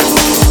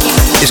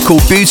 It's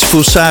called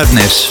Beautiful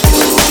Sadness,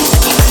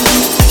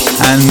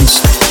 and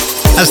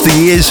as the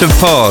years have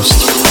passed,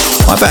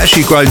 I've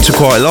actually grown to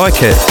quite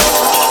like it.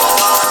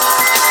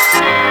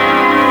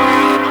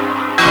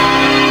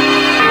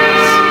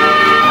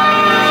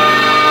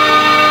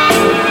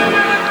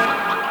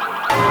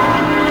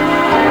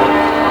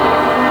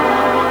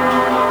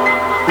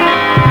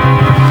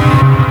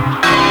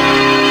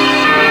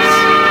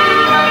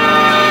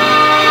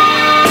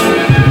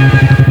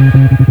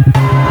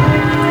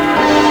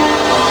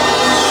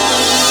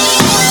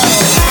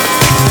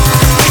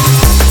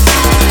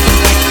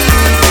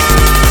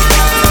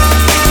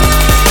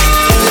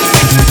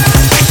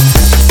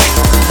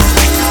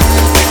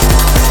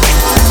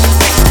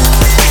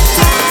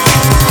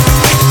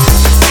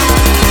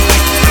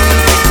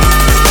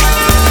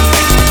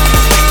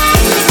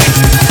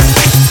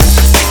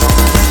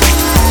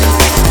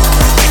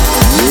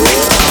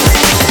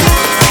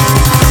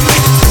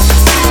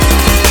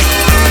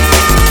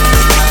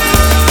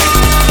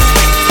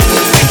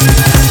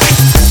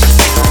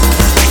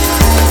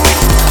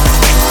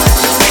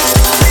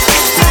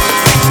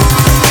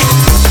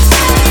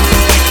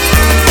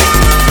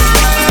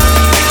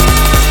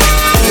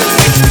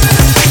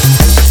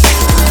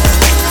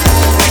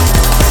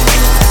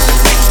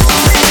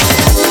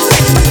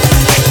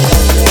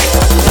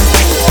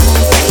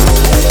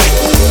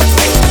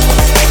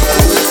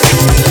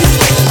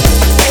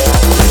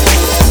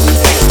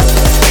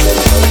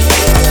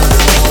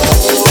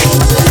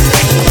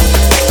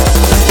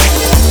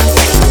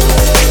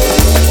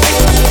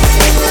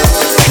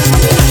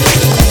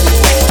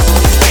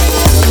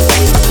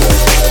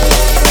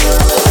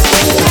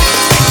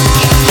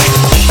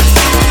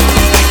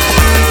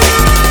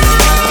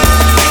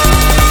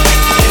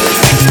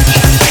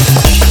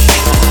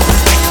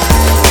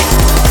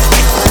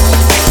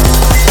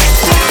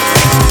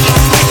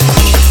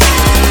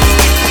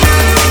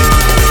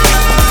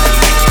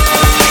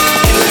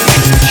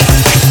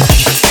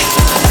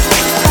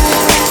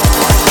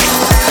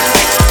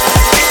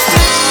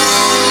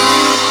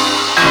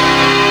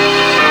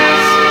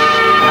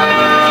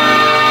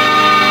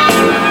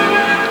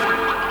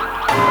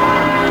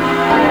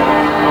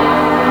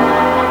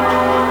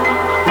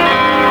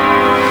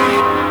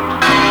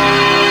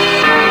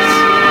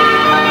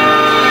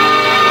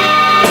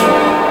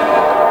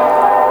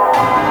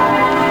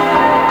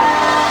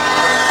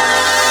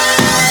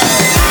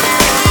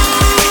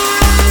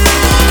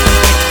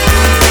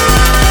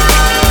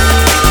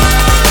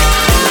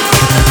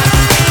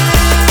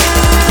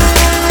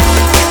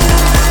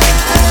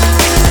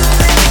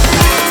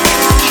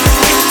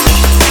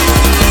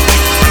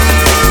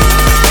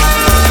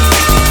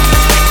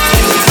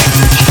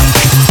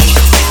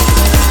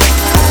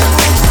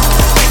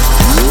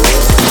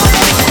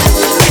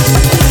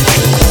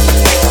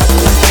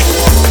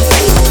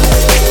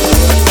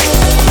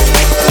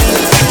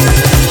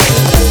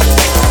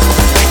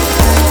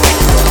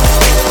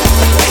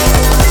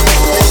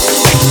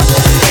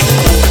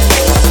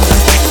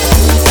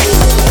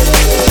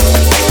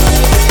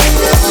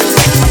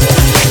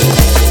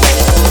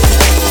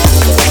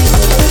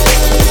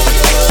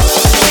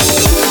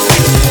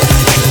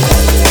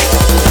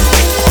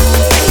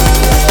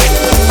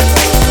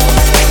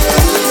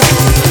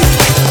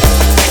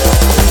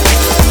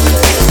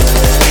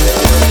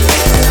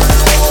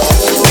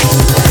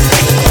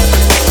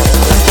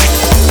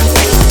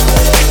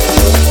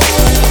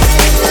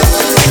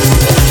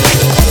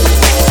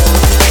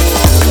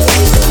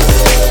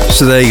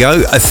 So there you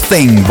go, A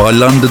Thing by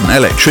London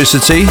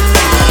Electricity,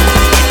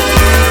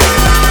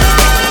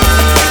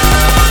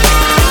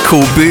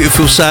 called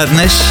Beautiful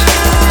Sadness.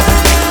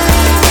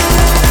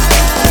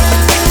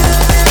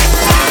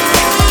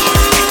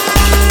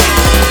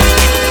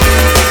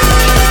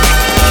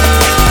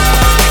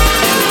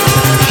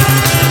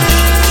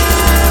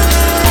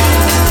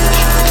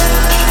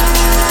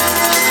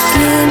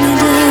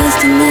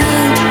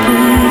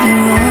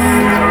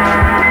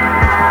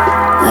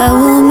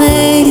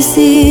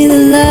 See the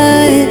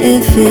light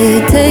if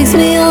it takes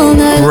me all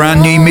night.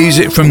 Brand new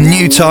music from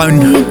New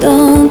Tone. You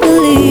don't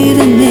believe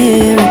in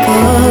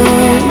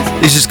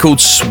miracles. This is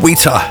called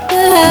Sweeter.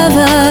 Have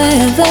I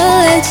ever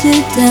let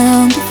you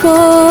down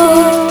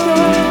before?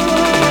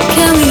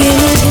 Can we get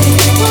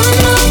it one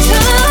more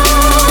time?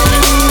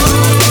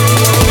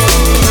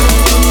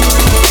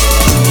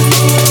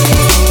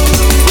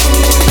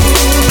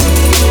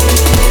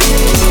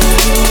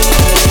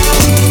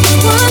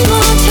 One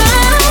more time.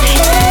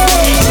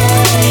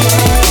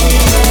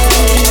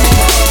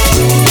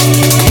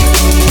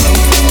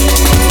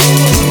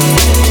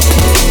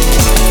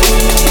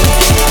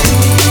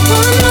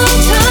 One more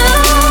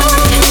time.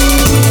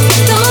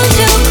 Don't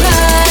you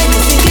cry,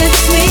 'cause it gets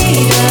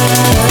sweeter.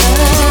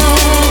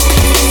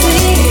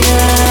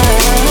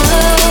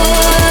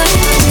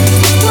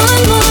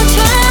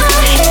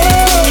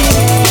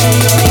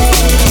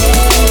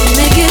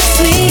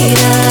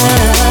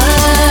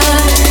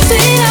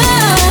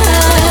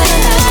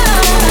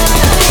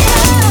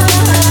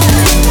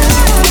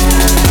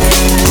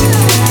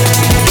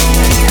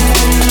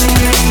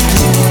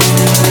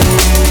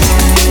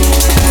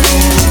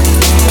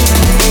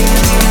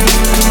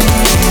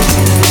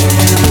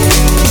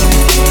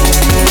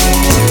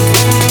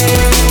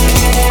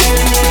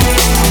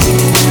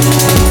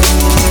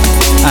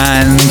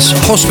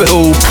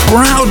 Hospital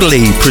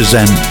proudly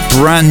present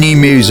brand new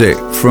music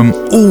from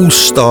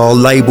all-star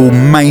label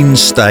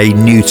mainstay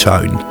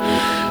Newtone.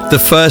 The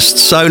first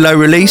solo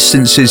release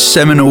since his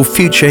seminal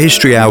Future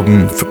History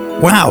album.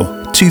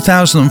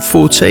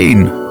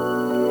 2014.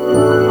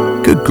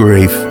 Good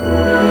grief.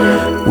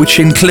 Which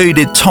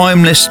included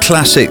timeless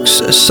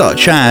classics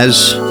such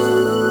as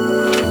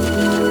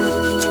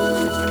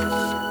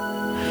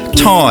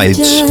Tides,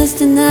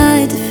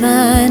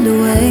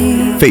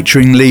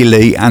 featuring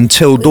Lily and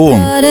Till Dawn.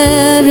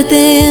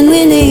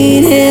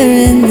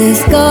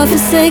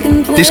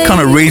 This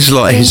kind of reads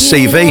like his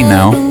CV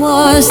now.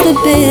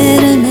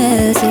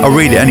 I'll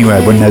read it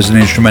anyway when there's an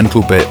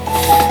instrumental bit.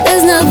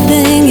 There's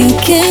nothing you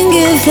can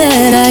give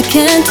that I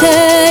can't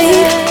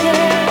take.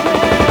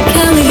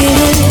 Can we give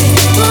it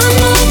one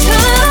more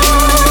time?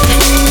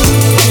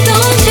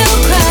 Don't you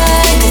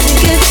cry, 'cause it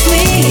gets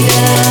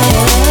sweeter.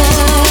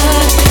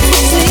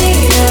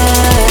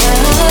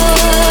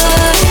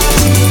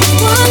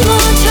 One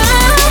more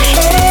time,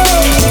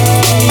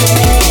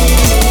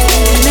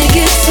 make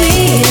it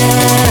sweeter.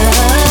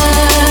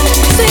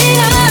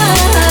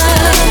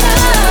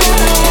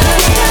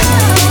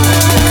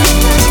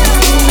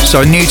 So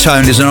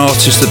Newtone is an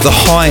artist of the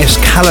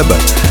highest calibre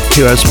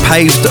who has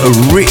paved a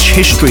rich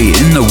history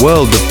in the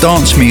world of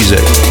dance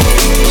music.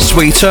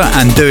 Sweeter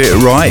and Do It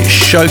Right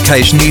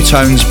showcase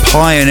Newtone's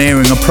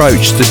pioneering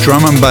approach to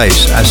drum and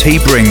bass as he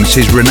brings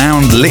his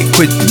renowned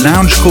liquid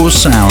loungecore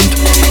sound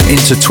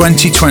into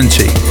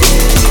 2020.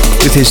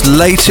 With his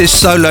latest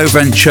solo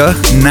venture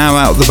now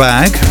out the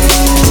bag,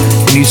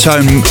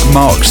 Newtone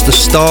marks the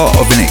start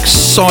of an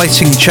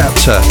exciting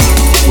chapter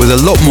with a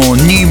lot more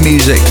new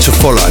music to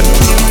follow.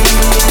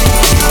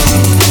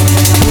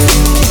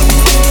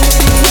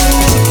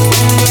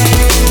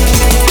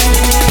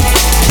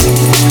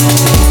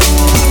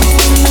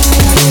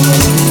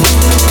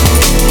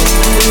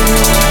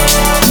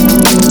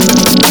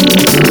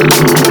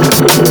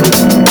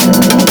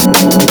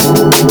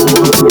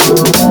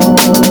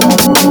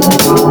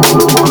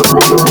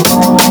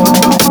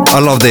 I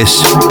love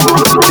this.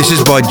 This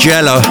is by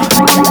Gela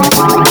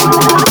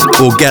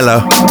or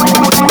Gela.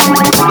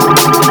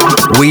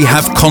 We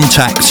Have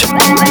Contact.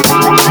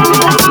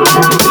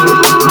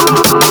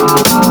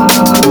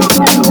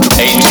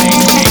 8,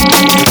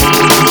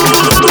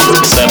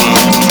 7,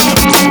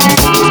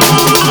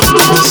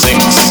 6,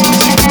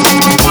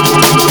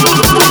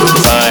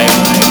 5,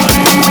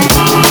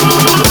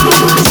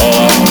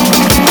 4,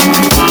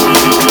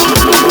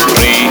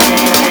 3,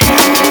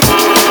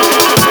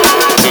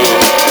 2,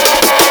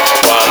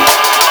 1,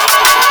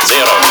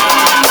 0.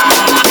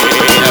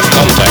 We have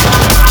contact.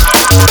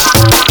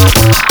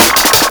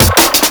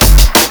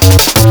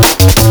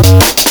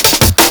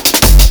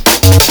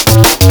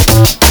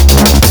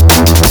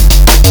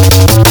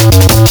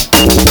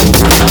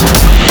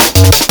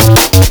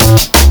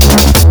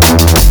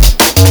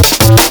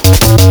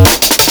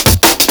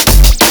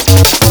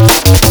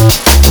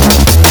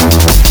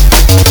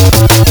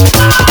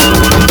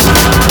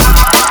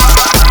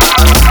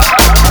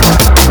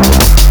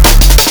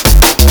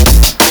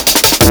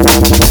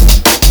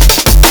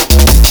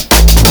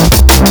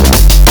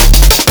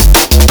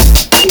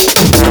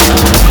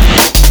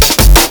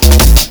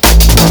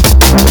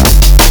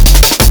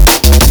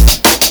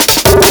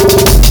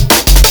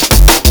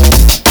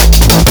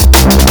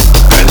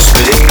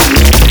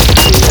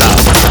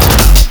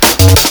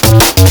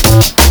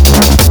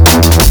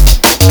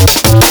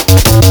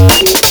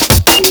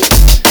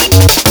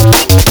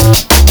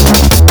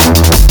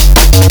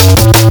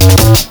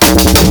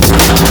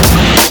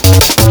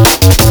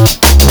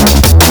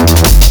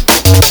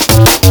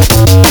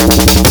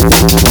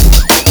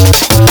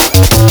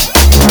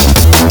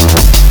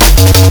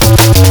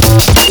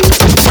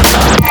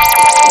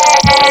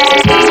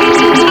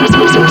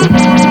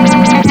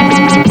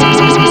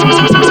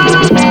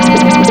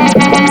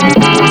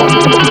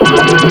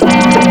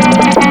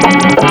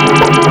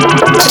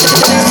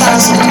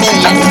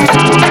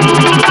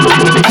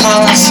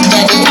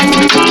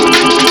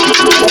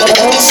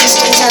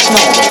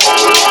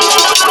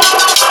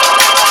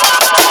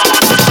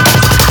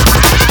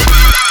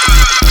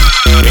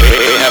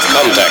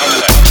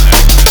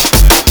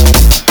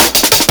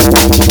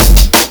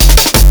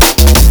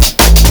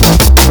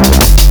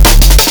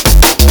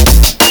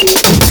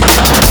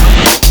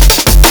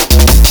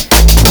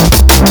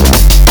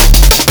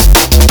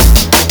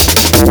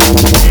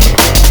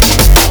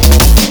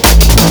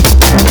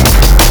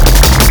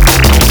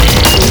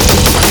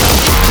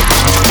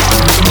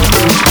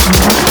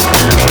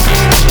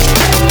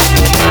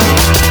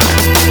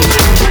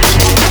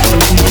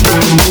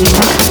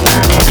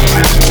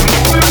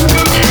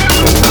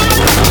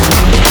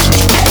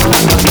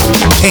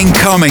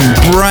 Incoming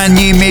brand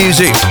new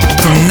music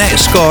from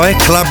Netsky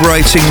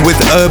collaborating with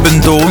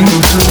Urban Dawn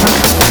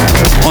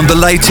on the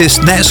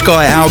latest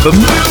Netsky album.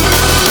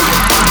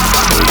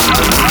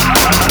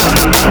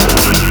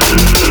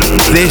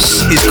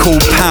 This is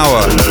called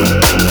Power.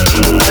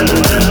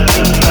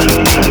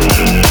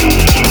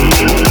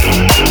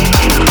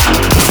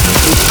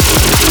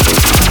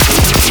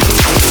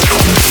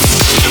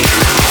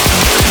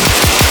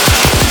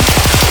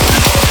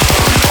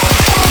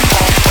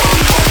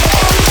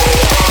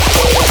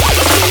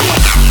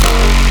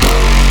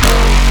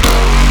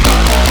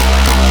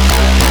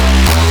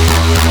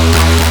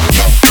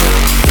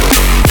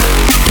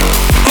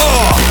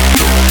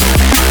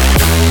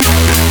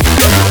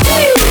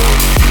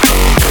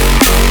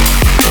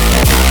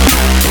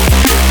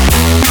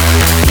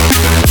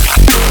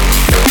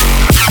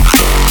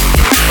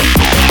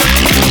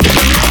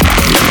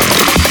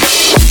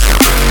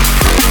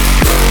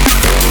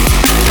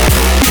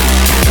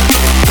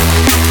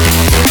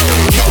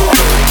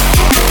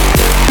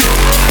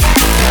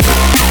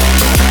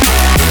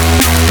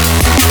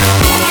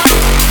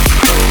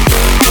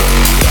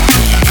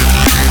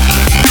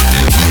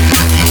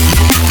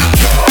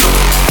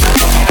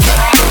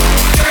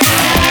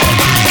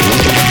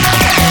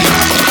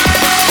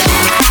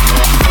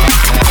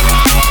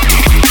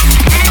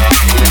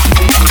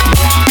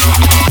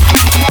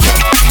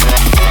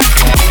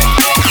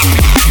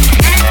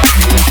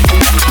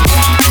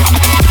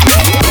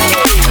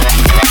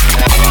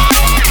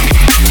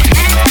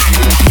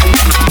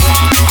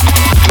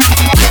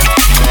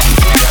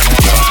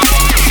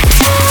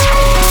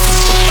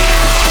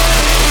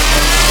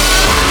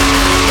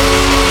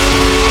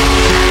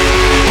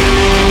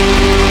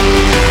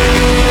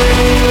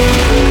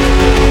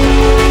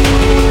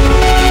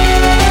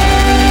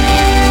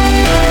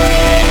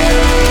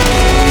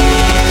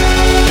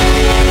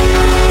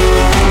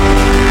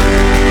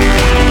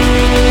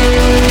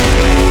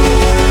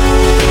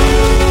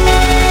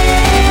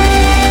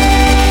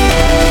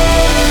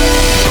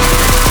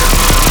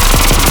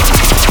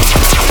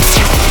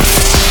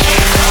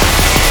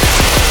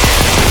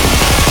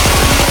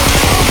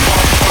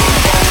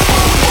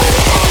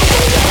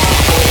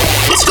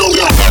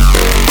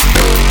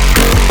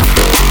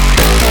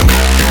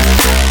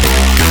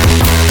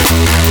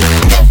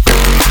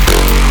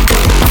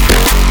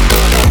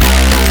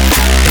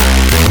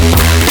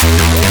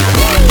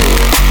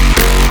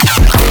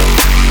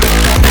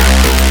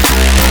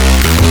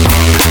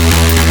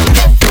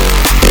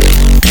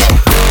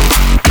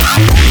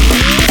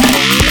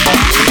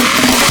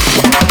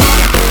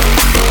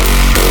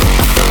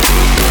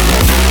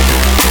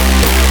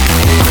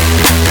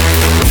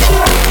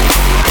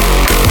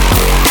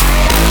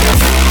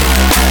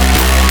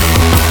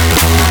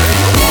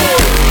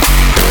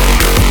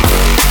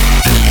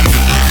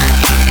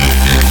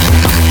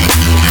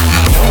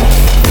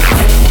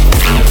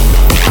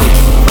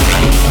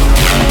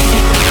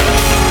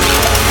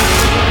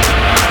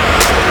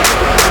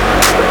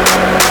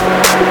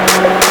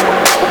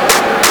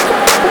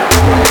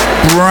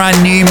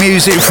 brand new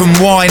music from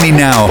Winey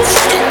now.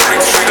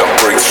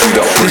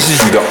 This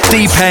is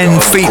Deep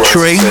End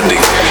featuring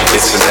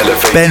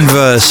Ben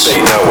Verse.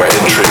 Now we're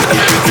entering.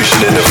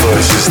 Vision in the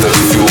verse is the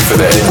fuel for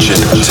the engine.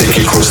 Take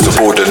it across the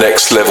board, the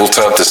next level,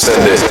 time to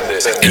send it.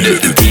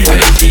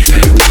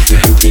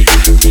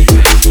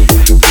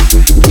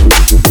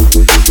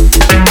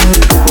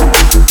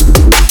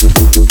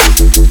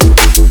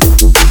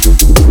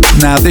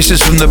 Now this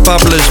is from the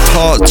Bubblers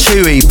Part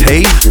 2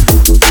 EP.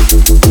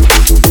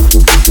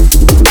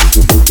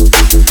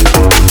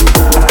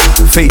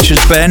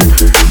 Features Ben,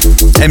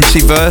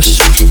 MC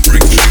Verse.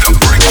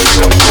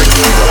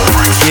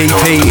 The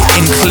EP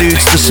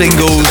includes the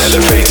singles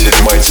Elevated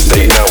mind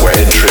state, now we're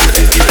entering.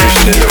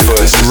 Vision in the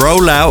verse.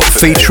 Roll Out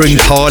featuring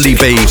Harley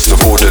B. Across the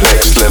board, the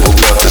next level,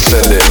 time to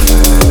send it.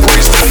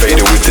 Raise the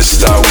fader with the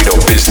style, we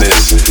don't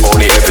business.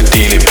 Only ever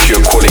dealing pure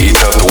quality,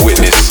 time to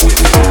witness.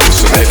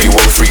 Some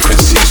heavyweight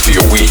frequencies for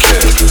your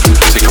weekend.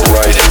 Take a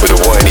ride with a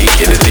Winey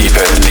in the deep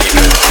end.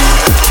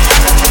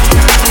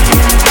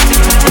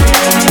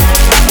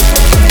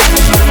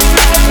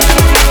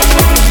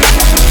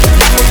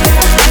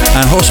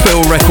 And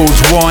Hospital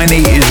Records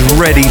Winey is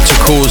ready to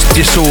cause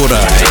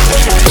disorder,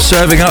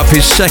 serving up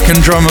his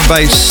second drum and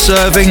bass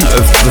serving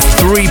of the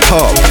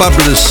 3-part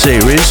Bubblers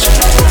series,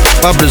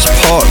 Bubblers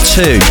Part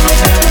 2,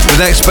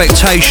 with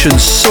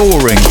expectations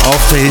soaring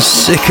after his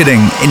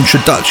sickening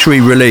introductory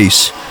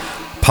release.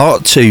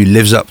 Part 2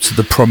 lives up to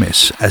the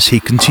promise as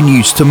he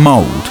continues to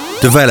mould,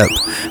 develop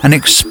and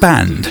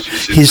expand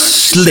his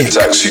slick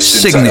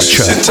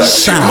signature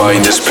sound.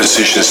 Mind this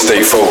position,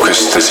 stay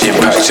focused. There's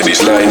impact in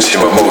these lines,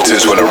 hear my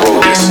motives when I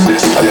wrote this.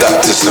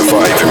 Adapt to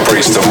survive,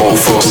 embrace the more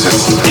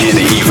forces. Hear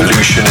the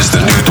evolution as the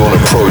new dawn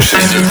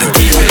approaches.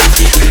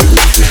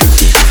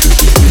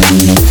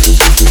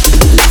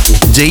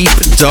 Deep,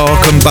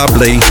 dark and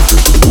bubbly,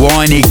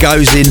 Winey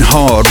goes in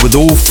hard with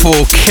all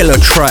 4 killer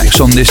tracks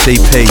on this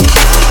EP.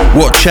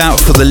 Watch out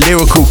for the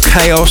lyrical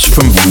chaos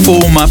from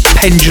former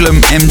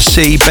Pendulum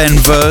MC Ben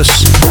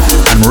Verse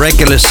and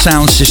regular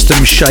sound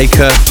system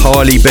shaker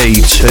Harley B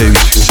too.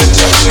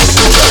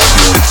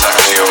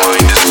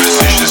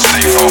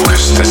 Stay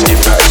focused, there's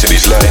impact in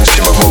these lines,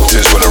 hear my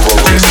motives when I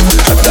wrote this.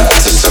 Adapt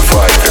to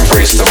survive,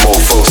 embrace the more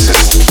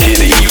forces. Hear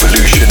the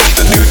evolution as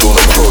the new dawn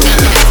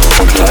approaches.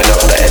 Line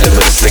up the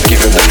elements, then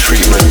give him the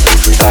treatment.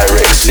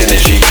 Direct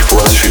synergy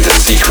runs through the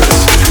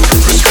sequence.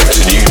 Respect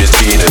and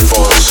unity in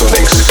advanced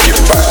sonics. Give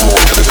back more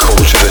to the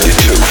culture than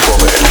you took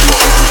from it.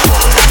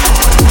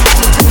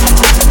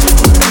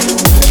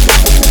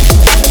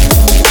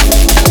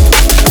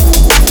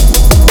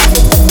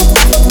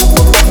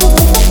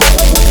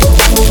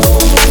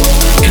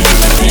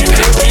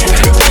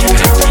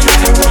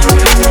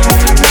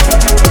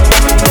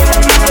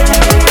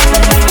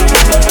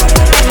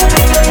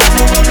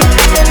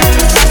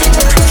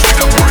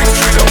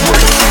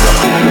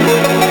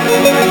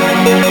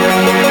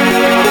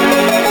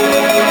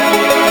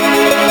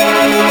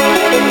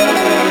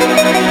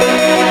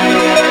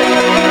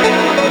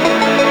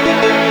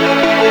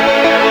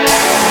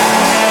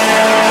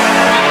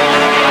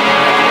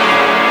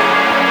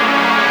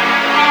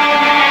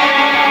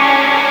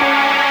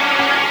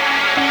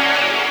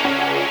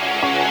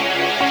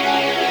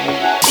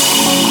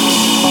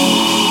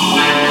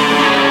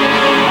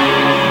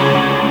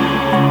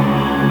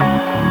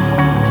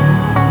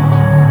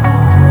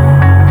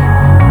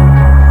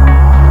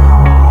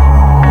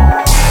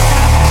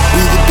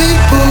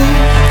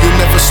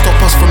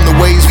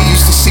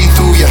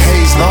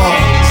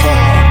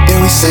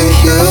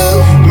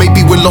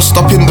 Lost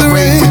up in the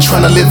rain, we're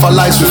trying to live our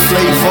lives with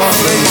flavor. Our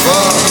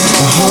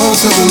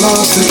hearts have been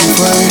lost in the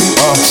rain,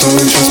 so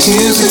we trust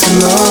music to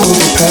know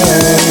the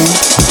pain.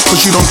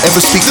 Cause you don't ever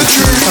speak the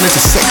truth, trying to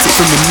dissect it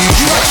from the news.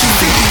 You actually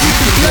think that you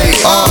can play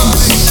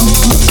us.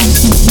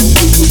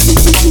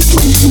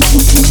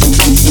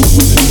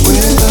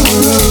 We're the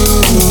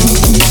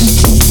rules,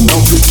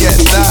 don't forget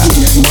that.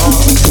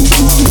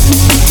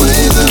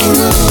 We're the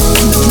rules.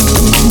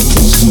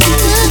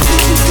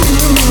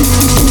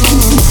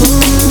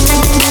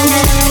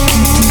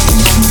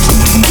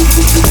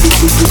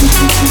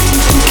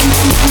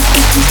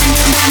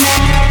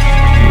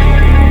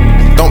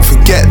 Don't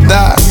forget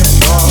that.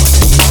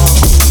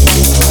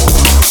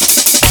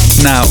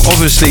 Now,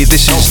 obviously,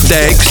 this is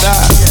Degs,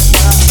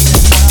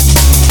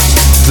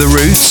 The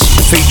Roots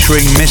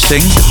featuring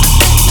Missing,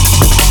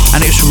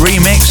 and it's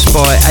remixed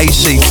by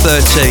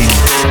AC13.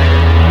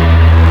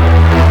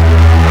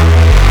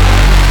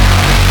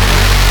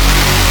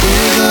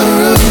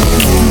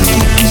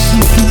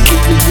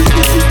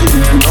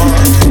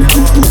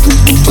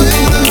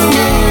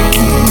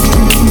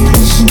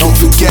 Don't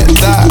forget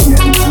that.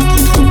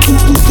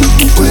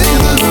 We're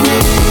the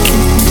rules.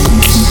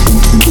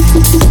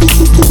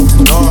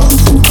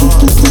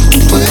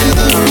 We're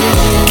the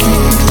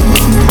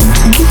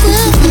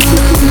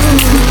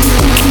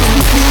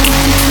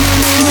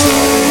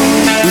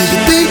We're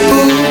the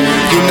people.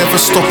 You'll never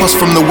stop us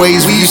from the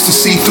ways we used to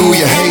see through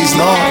your haze,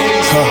 no.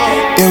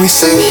 Yeah, we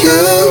say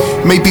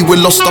yeah. Maybe we're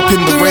lost up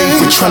in the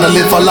rave. We're trying to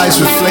live our lives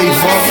with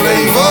flavor.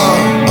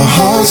 Our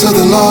hearts are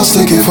the last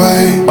to give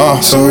way.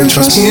 So we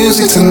trust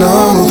music to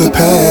know the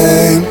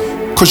pain.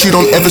 Cause you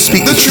don't ever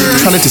speak the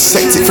truth. Trying to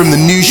dissect it from the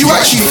news. You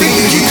actually think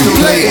that you can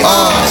play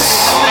us.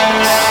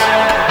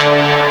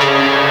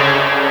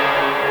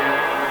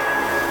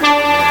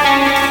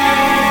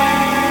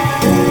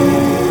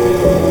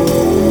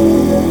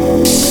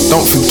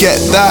 Don't forget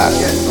that.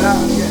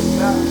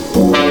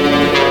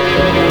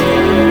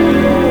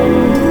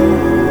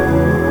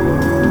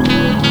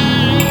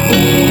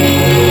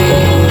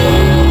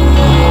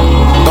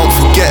 Don't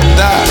forget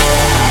that.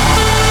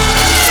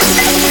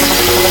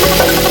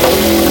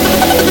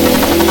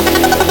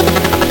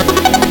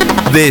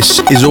 This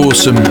is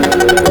awesome.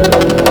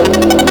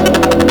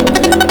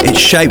 It's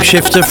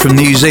Shapeshifter from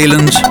New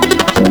Zealand,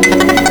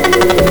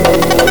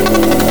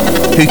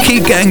 who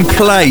keep getting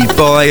played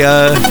by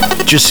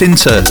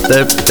Jacinta,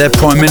 their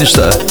Prime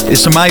Minister.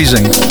 It's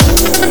amazing.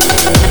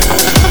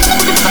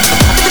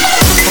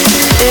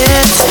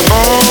 It's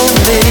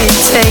only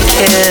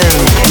taken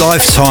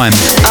Lifetime.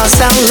 us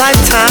a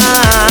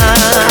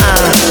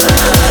lifetime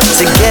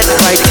to get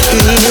right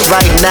here,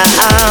 right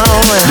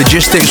now.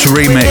 Logistics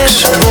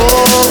remix.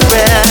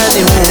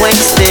 Already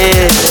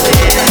wasted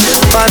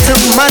far too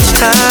much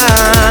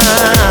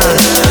time.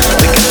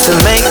 We got to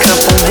make up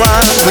for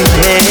what we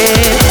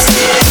missed.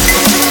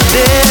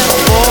 They're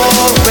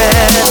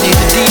already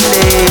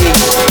delayed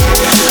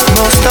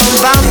most of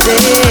our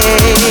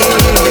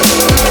days.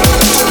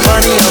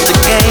 Funny all the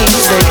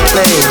games they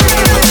play.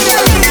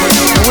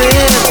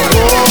 We're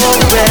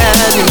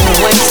already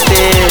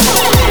wasted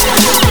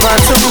far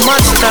too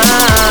much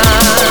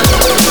time.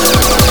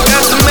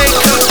 Got to make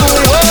up for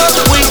what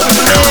we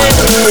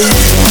missed.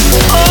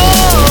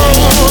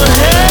 Oh,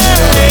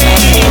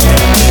 hey,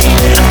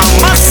 I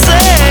must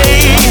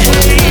say,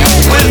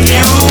 with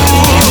you,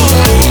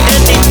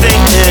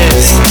 anything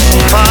is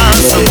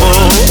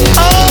possible.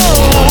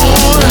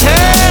 Oh,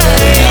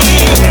 hey,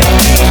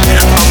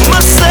 I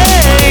must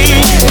say,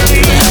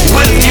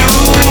 with you,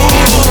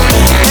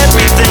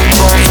 everything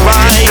falls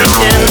right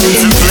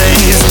into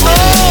place.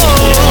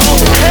 Oh,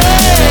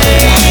 hey,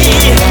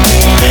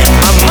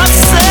 I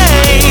must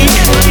say,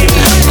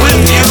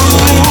 with you,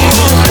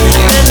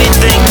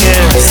 anything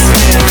is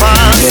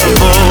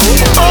possible.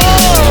 Oh,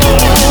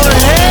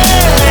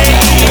 hey,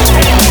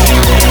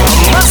 I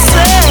must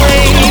say,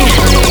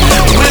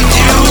 with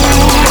you,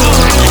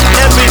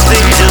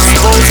 everything just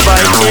falls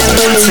right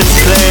into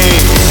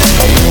place.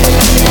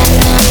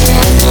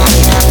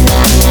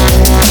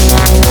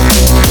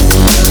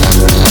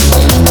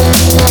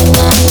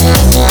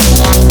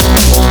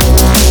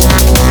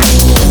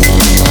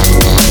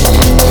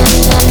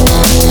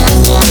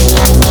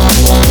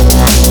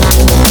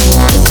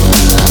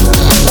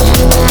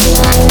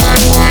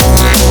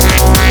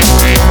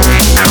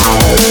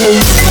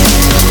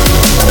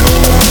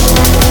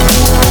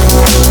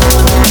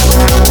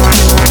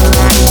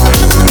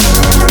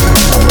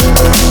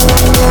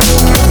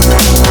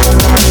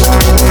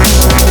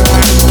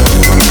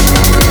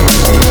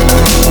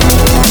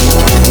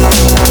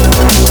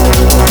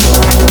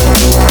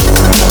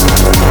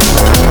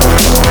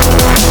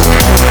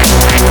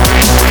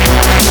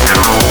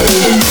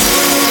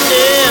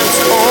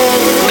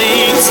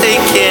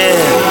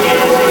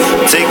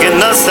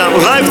 Taking us a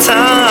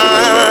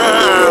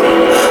lifetime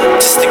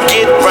just to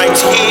get right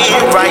here,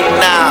 right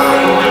now.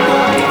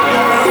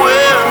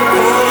 We're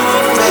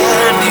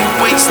already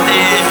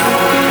wasted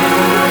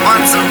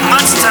on so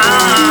much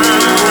time.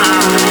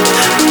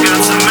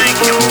 Got to make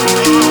it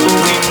what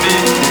we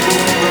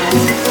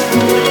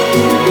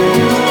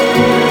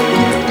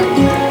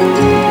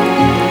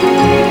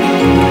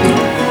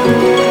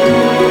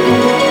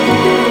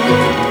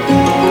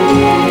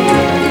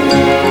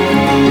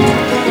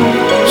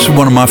It's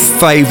one of my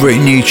favourite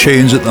new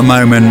tunes at the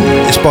moment.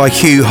 It's by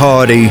Hugh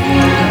Hardy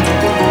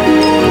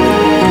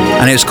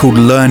and it's called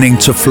Learning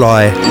to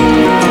Fly.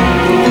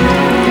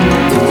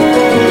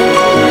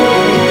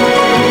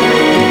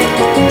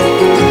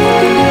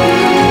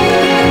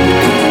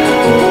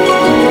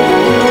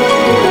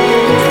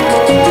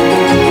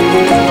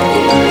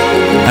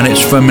 And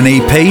it's from an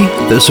EP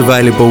that's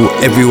available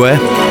everywhere.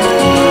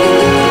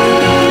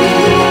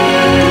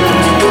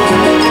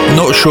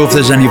 Not sure if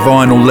there's any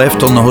vinyl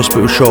left on the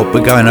Hospital Shop,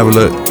 but go and have a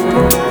look.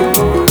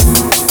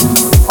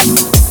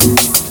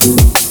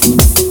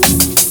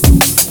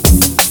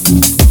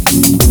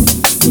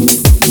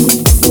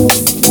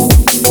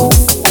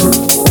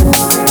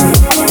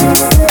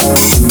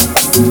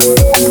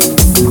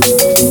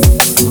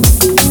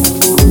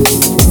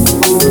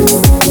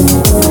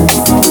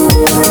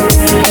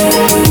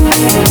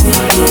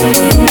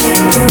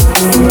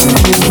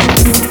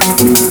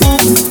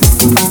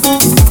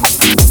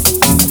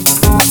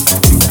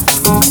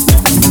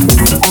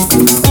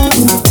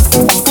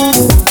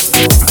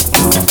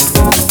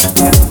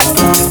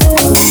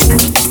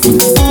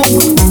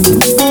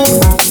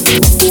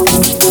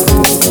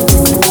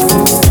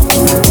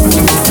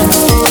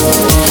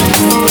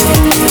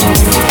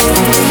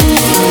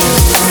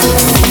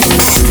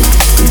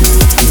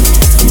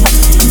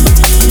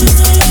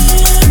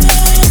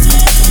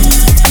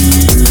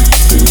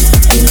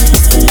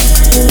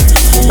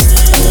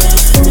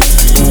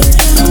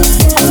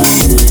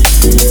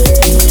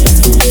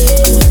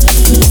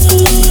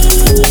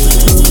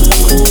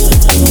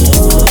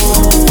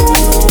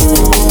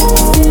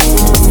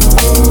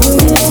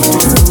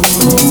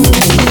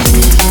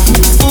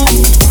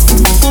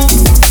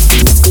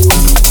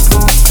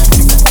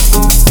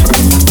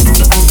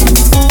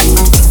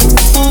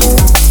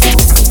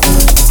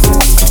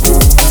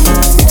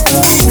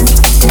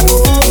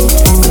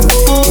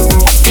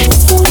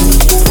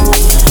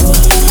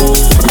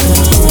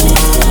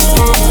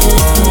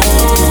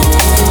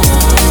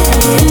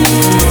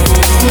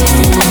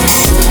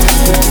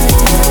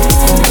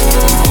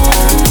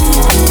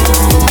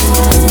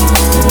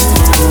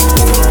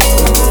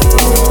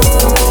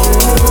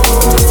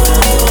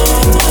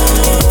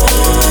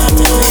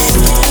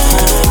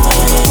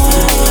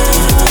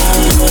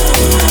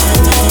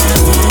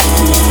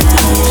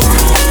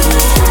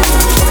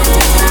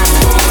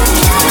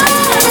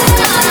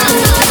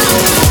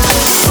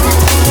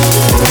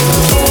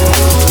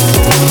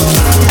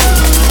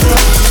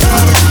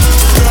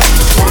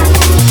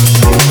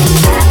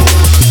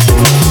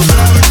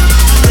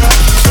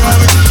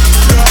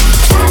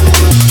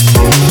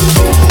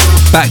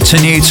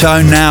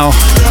 ringtone now.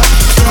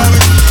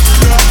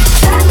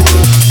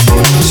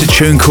 It's a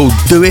tune called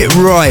Do It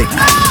Right.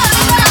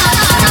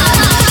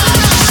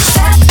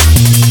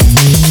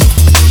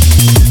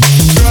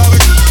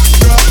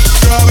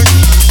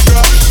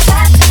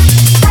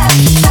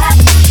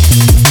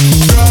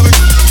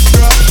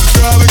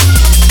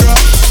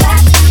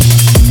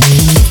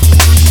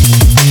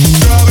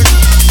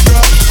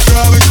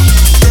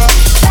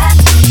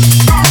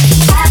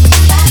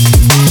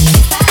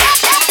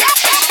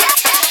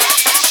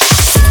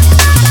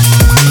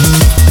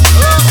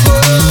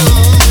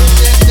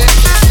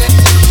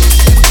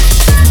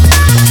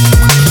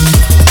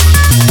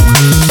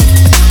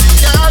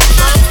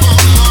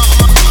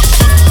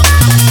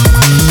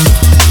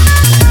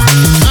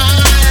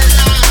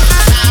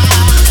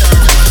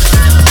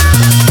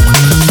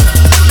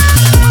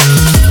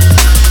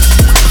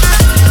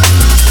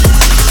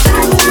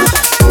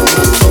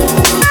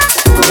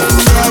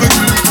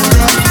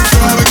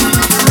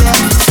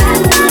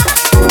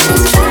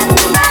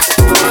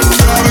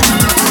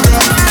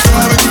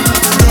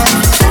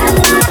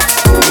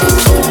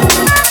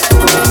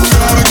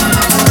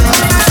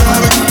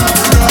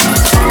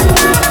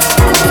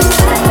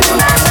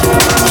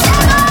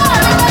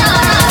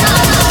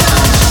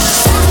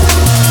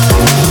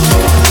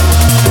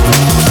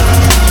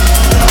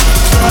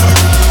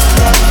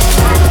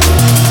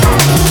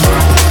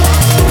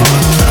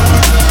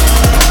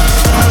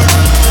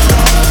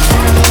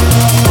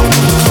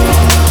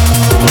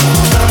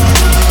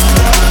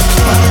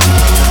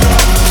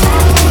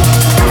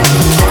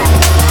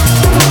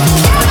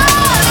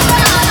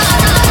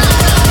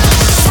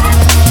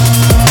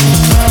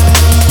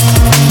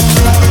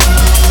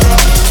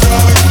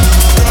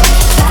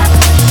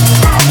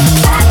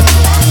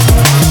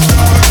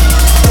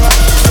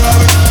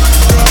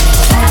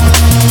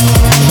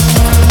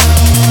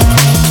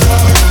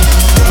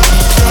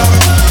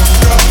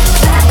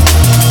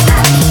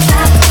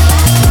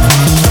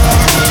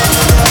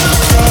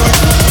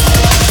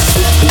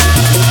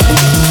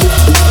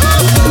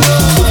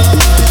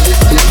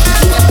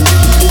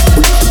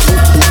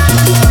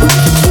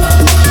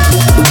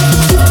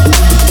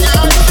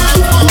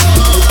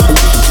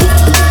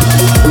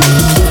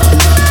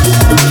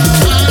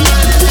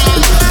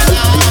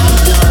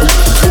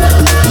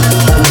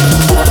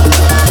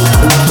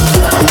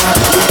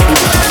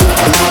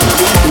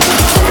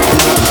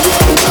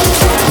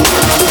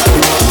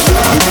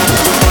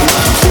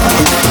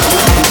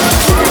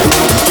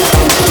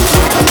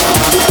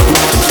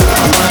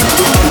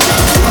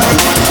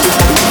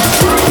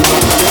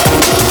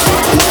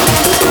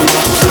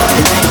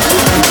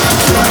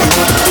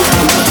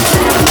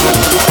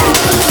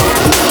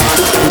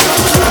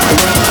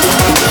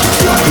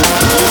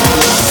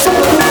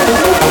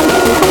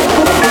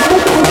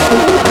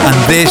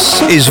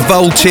 This is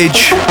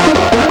Voltage,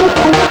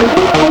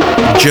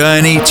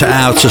 Journey to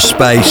Outer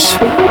Space.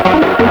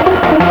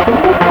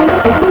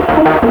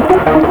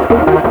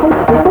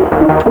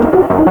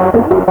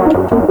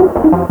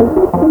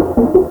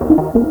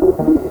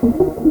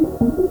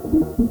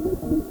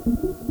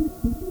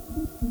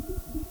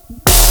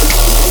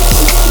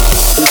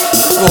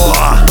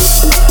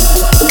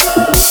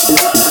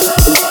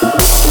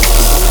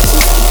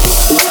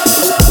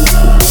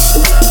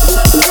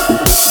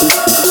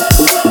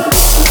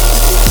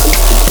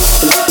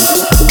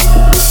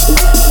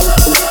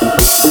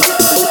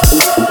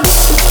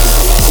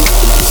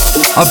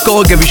 I've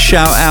got to give a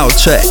shout out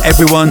to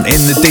everyone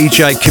in the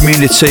DJ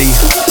community.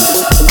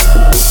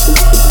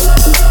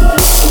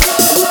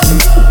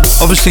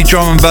 Obviously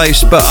drum and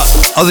bass, but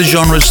other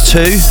genres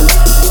too.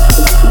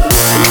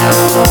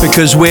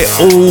 Because we're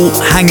all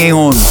hanging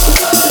on.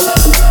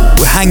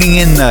 We're hanging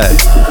in there.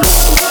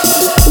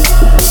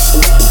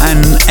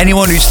 And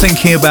anyone who's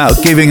thinking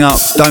about giving up,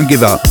 don't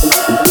give up.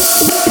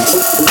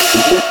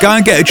 Go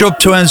and get a job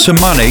to earn some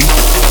money.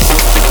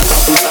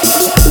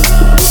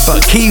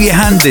 But keep your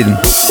hand in.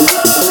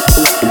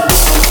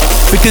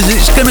 Because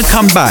it's going to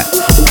come back.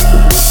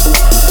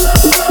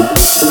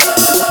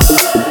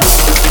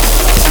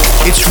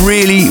 It's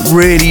really,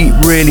 really,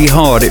 really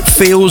hard. It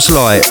feels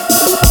like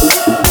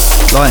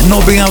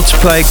not being able to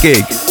play a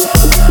gig.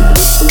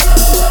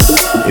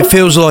 It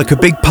feels like a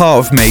big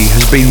part of me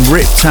has been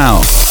ripped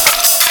out.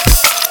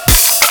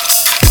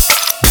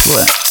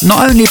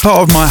 Not only a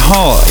part of my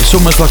heart, it's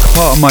almost like a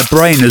part of my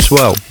brain as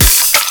well.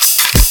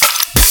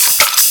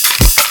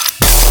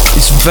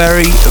 It's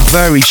very,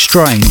 very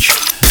strange.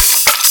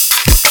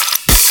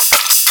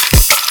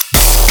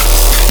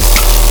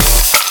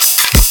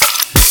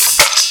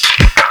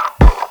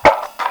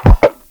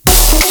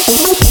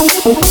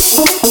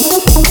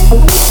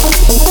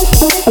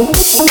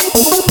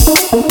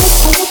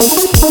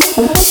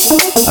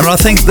 And I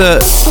think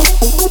that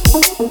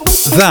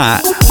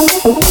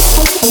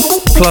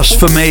plus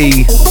for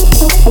me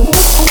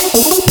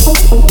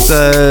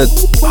the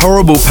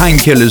horrible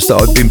painkillers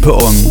that I've been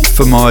put on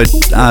for my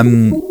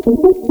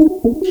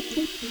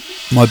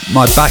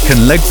my back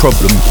and leg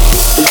problem,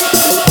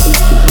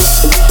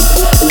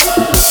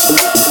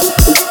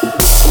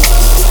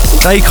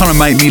 they kind of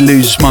make me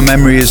lose my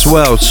memory as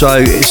well. So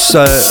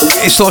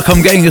it's like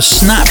I'm getting a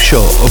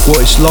snapshot of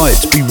what it's like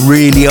to be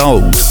really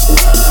old.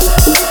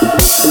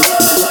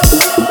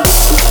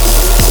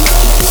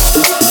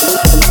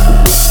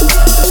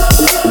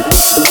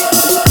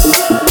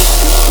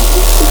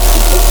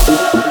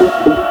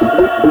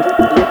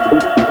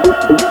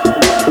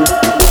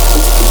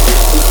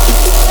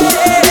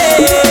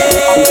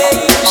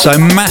 So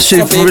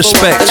massive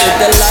respect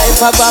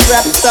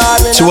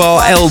to our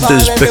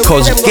elders,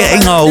 because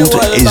getting old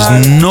is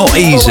not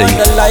easy.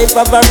 The life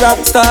of a rock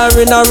star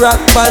in a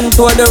rock band,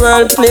 to the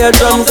world play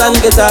drums and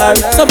guitar.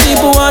 Some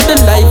people want the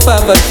life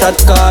of a shot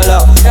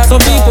caller.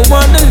 Some people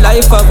want the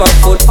life of a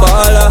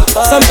footballer.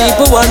 Some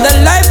people want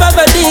the life of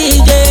a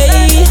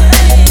DJ.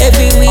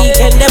 Every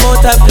weekend them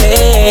out to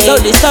play. So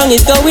this song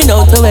is going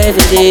out to every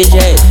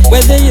DJ.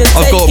 Whether you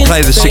I've got to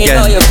play this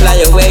again.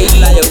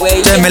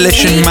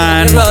 Demolition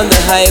Man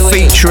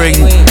featuring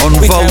On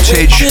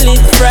Voltage.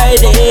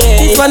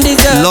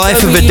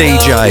 Life of a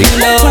DJ.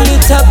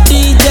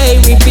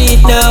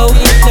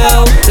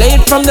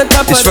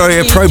 It's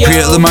very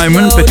appropriate at the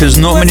moment because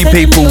not many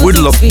people would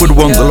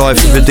want the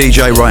life of a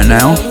DJ right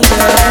now.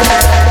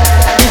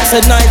 It's a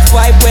nice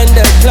vibe when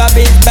the club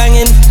is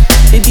banging.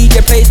 The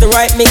DJ plays the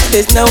right mix,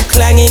 there's no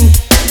clanging.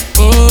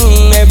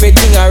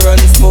 Everything I run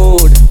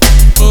smooth.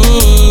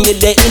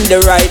 You're in the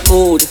right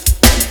mood.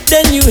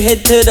 Then you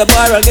head to the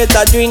bar and get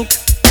a drink.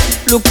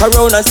 Look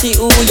around and see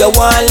who you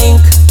want link.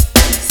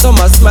 Some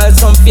a smile,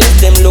 some face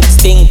them look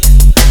stink.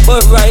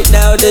 But right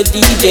now the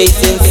DJ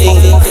sing.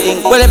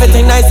 Well,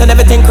 everything nice and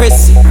everything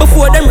crisp.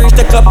 Before them reach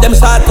the club, them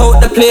start out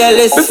the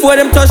playlist. Before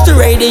them touch the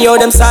radio,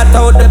 them start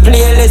out the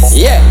playlist.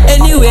 Yeah.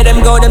 Anywhere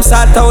them go, them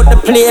start out the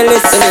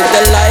playlist. They live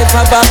the life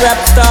of a rap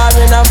star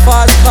in a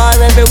fast car.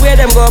 Everywhere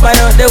them go, buy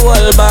out the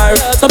whole bar.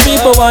 Some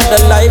people want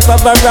the life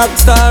of a rock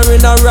star in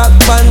a rock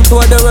band,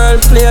 to the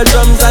world play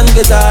drums and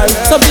guitar.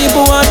 Some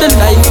people want the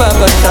life of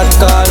a shot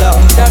caller.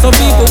 Some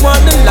people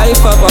want the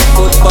life of a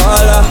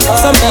footballer.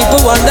 Some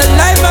people want the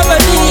life of a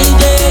DJ.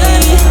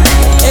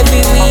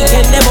 Every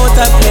weekend them out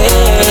to play.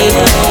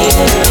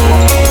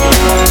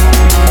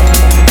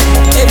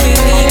 Every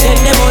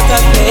weekend them out to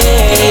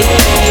play.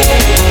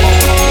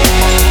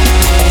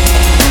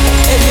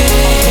 Every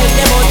weekend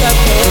them out to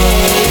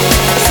play.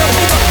 Some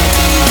people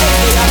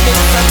they are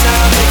big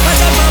phenomenal, but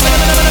them mama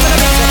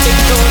they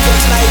don't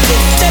just like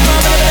it. Them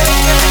mama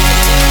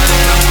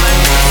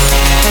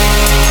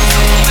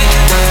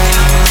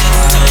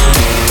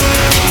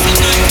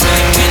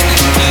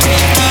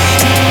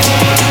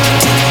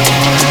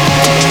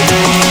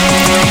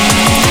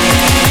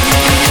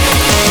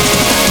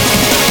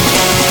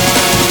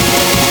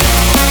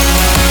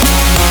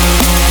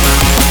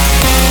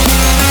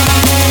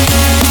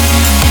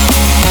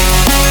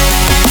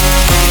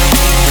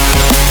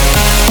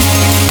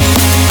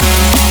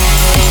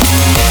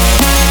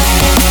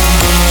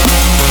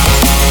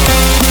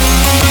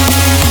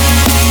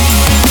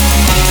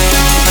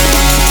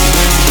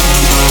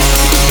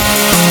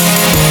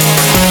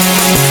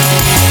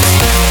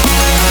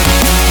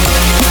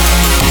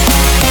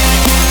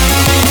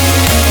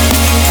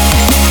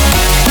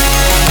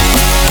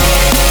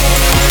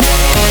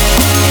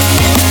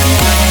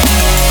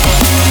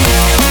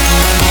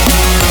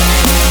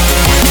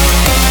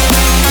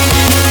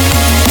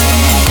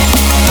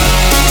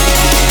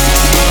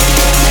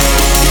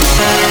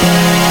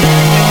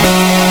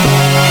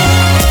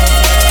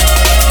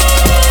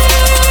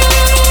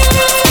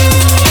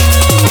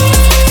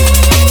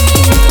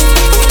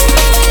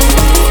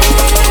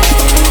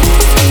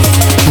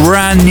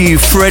brand new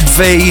Fred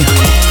V,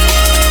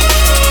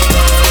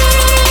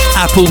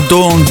 Apple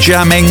Dawn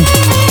Jamming,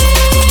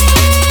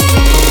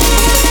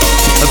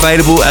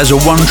 available as a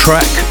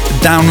one-track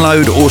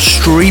download or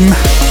stream.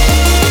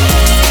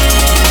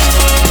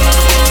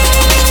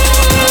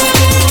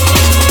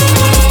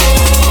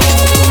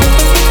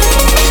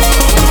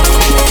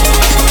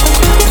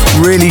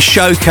 Really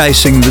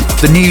showcasing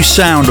the new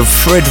sound of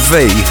Fred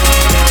V.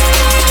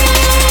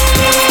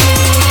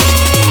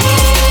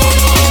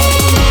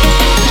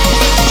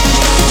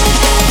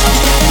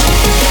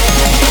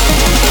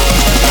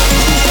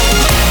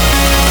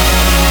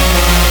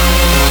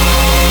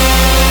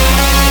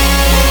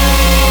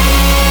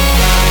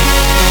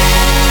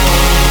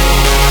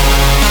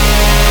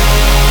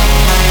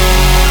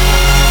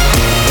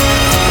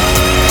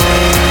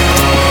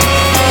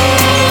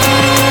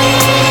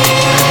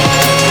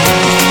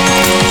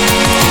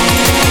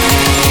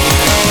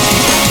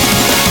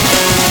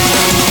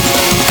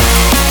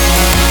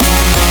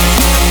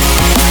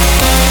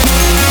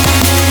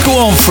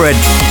 Fred.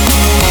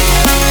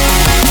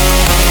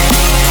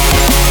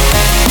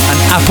 And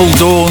Apple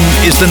Dawn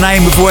is the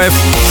name of where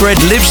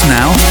Fred lives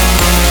now.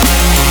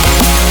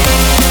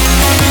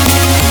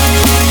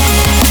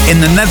 In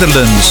the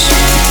Netherlands.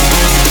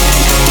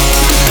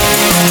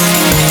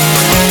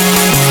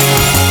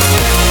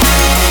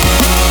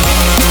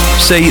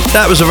 See,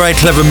 that was a very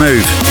clever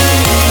move.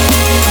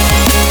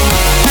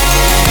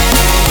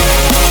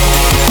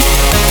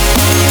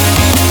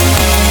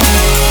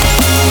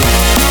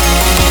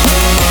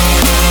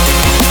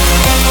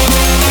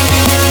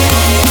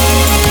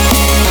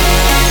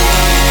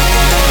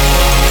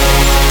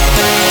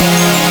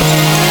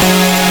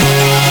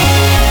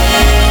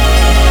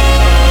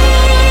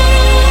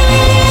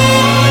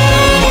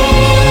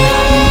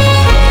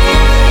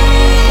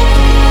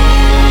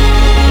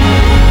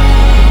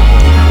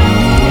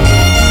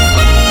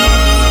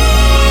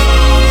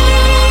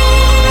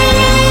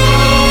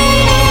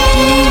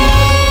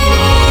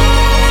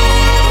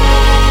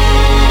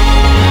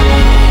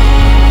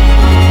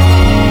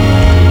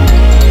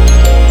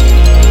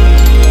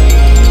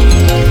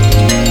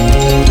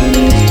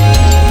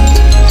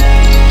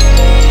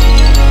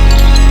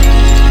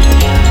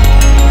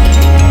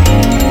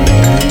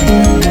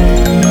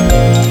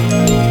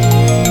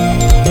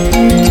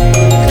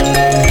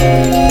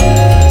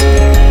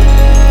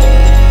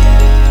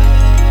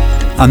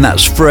 And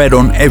that's Fred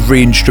on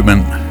every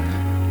instrument.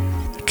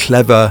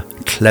 Clever,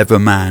 clever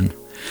man.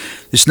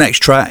 This next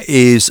track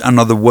is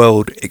another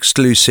world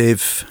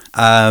exclusive.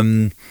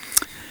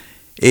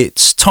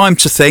 It's Time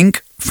to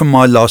Think from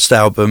my last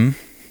album,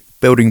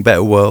 Building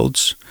Better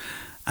Worlds,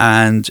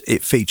 and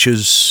it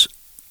features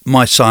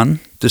my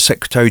son, the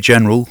Secretary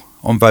General,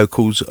 on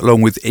vocals,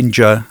 along with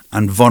Inja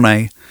and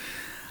Vonne.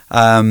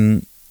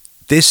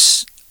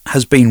 This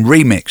has been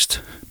remixed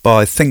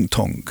by Think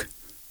Tonk.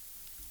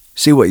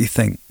 See what you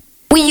think.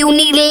 When you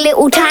need a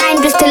little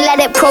time just to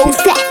let it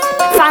process,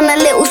 find a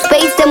little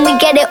space, then we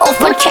get it off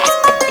our chest.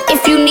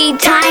 If you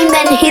need time,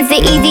 then here's the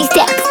easy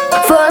steps.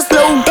 First,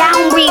 slow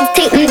down, breathe,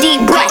 take a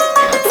deep breath.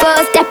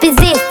 First step is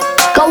this: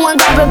 go and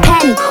grab a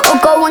pen,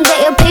 or go and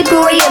get your paper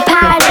or your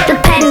pad. It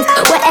depends.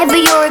 Whatever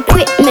your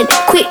equipment,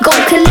 quick go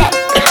collect.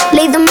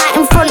 Lay them out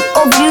in front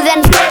of you,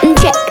 then split and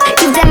check.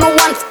 Give them a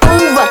once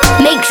over,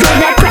 make sure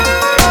they're prepped.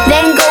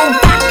 Then go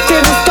back to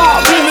the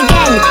start, breathe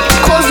again.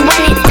 Cause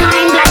when it's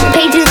time, blank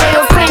pages are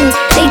your friends.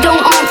 They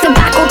don't answer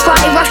back or try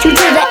rush you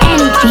to the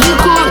end. You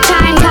can't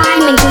time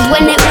timing, cause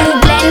when it all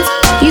blends,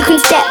 you can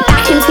step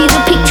back and see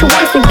the picture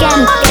once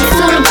again. It's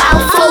all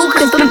about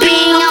focus, but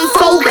being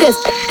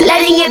unfocused,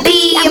 letting it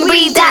be and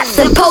breathe, that's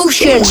the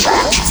potion.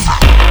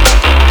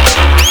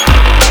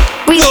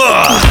 Breathe,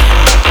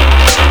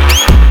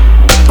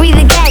 breathe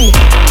again.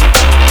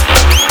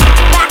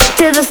 Back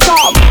to the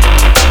start.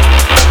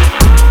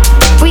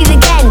 Breathe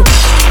again.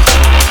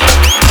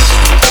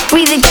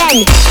 Breathe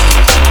again.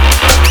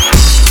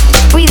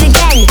 Breathe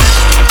again.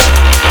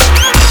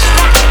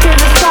 Back to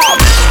the start.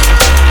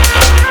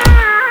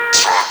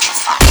 Back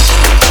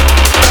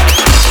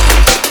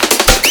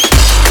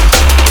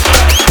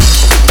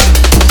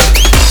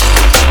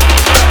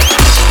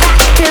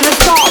to the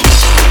start.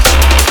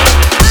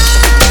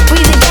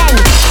 Breathe again.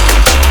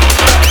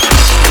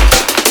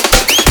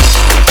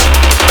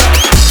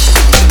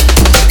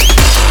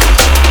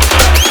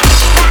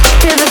 Back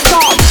to the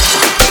start.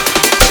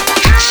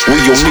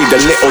 We'll need a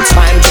little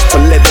time just to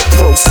let it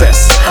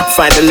process.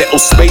 Find a little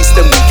space,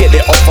 then we get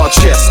it off our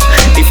chest.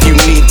 If you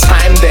need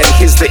time, then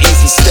here's the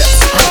easy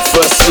steps.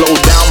 First, slow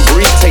down,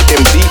 breathe, take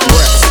them deep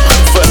breaths.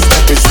 First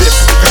step is this: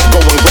 go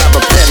and grab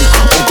a pen,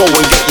 or go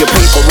and get your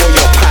paper or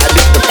your pad.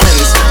 It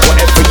depends.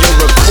 Whatever your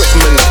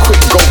equipment,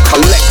 quick go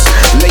collect.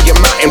 Lay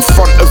them out in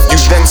front of you,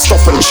 then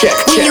stop and check.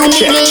 When you need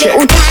check, a check.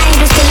 little time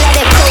just to let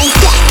it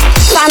process,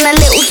 find a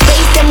little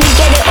space, then we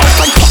get it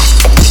off our chest.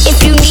 If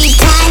you need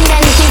time,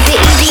 then here's the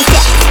easy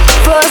steps.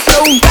 First,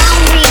 slow down,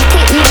 breathe,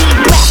 take a deep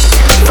breath.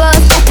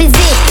 First step is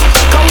this: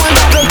 go and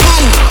grab a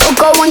pen, or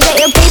go and get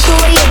your paper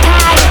or your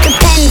pad. It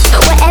depends.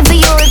 Whatever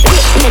your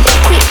equipment,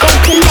 quick go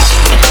collect.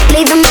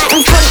 Lay them out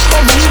in front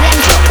of you, then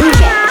stop and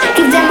check.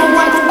 Give them a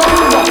once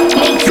over,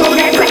 make sure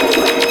they're prepped.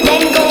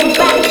 Then go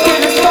back to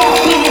the start,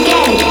 breathe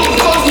again.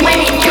 Cause when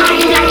it's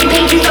time, like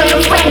pages or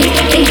your friends,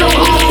 they don't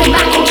answer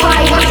back or try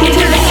rush you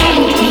to the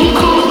end. You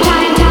can't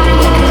time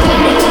because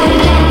when it's all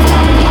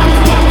blends.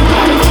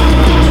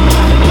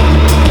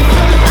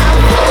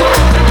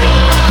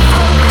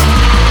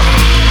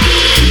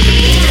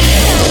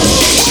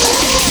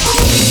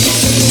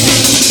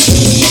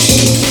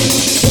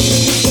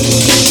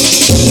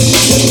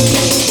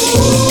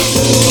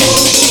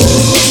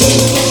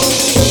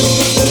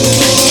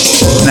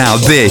 Now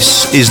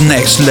this is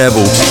next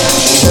level.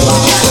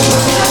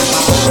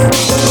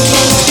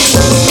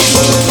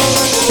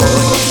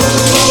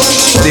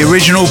 The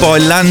original by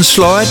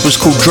Landslide was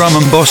called Drum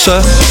and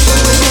Bossa.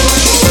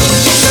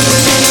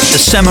 A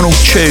seminal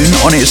tune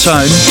on its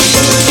own,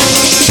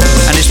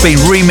 and it's been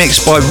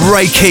remixed by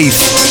Ray Keith.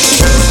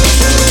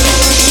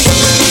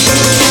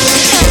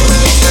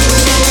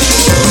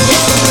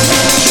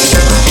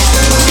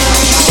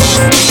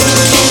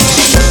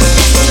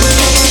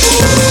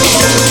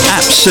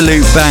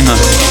 Absolute banger.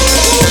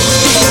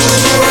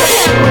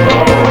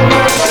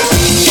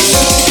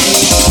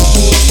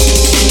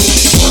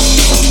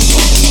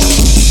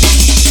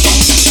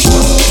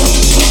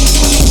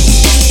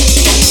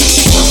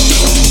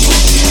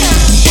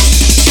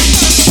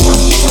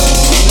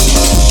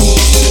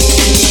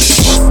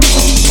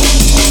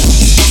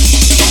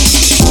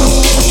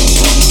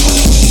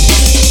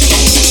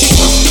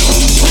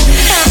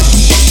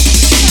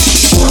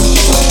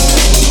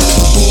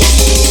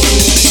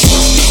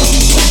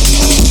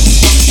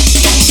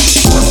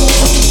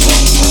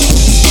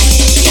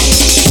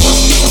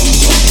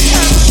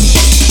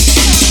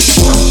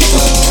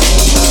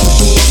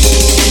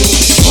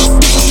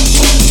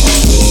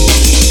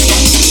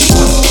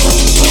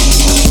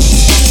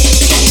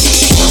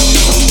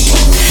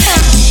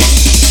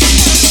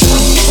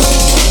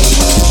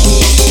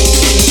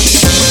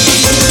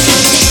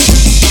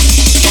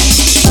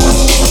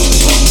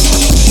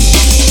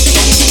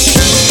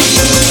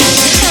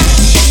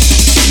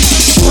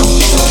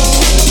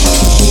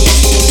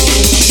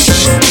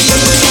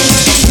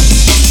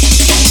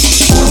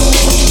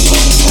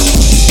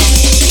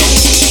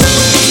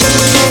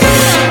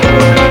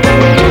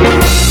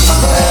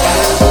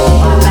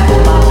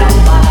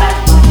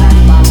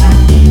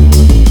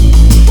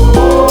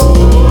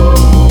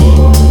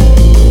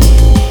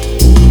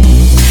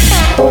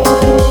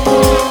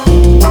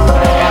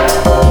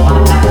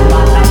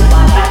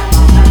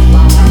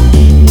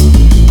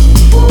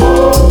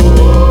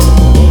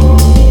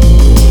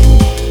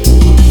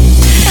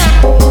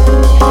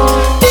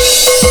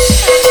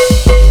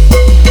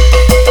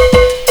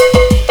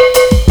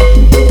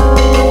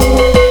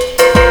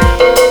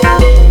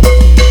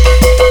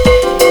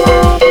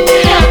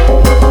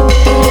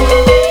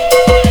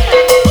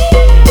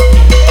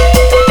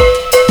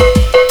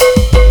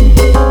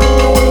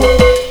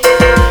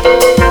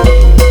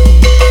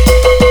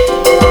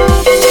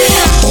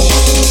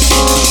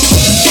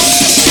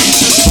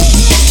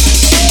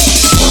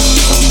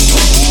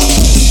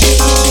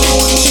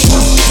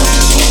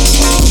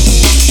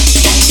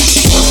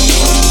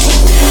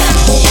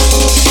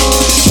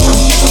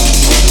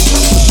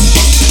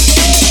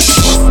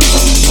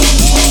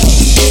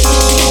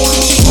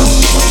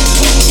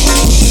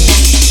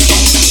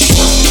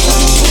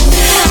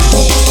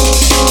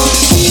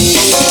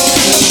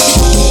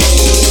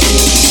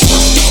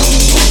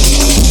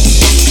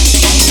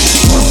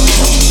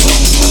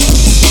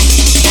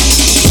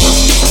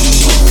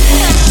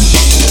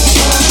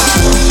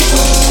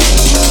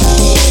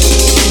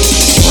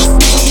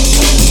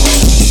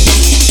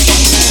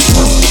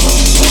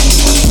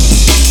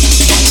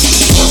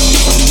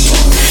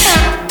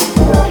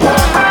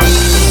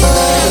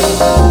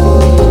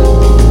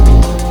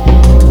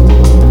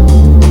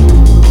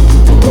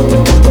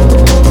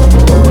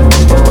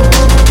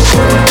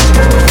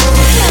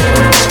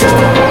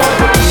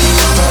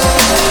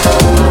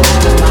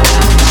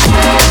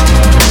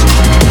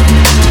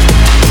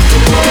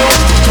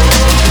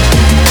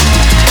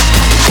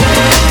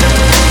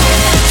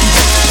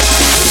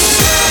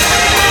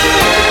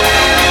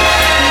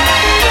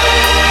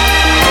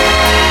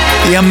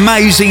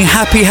 amazing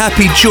Happy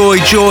Happy Joy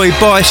Joy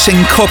by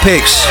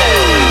Syncopics,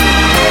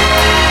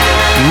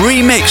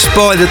 remixed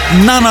by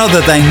none other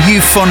than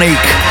Euphonic.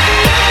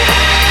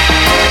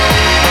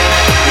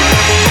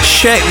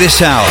 Check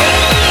this out.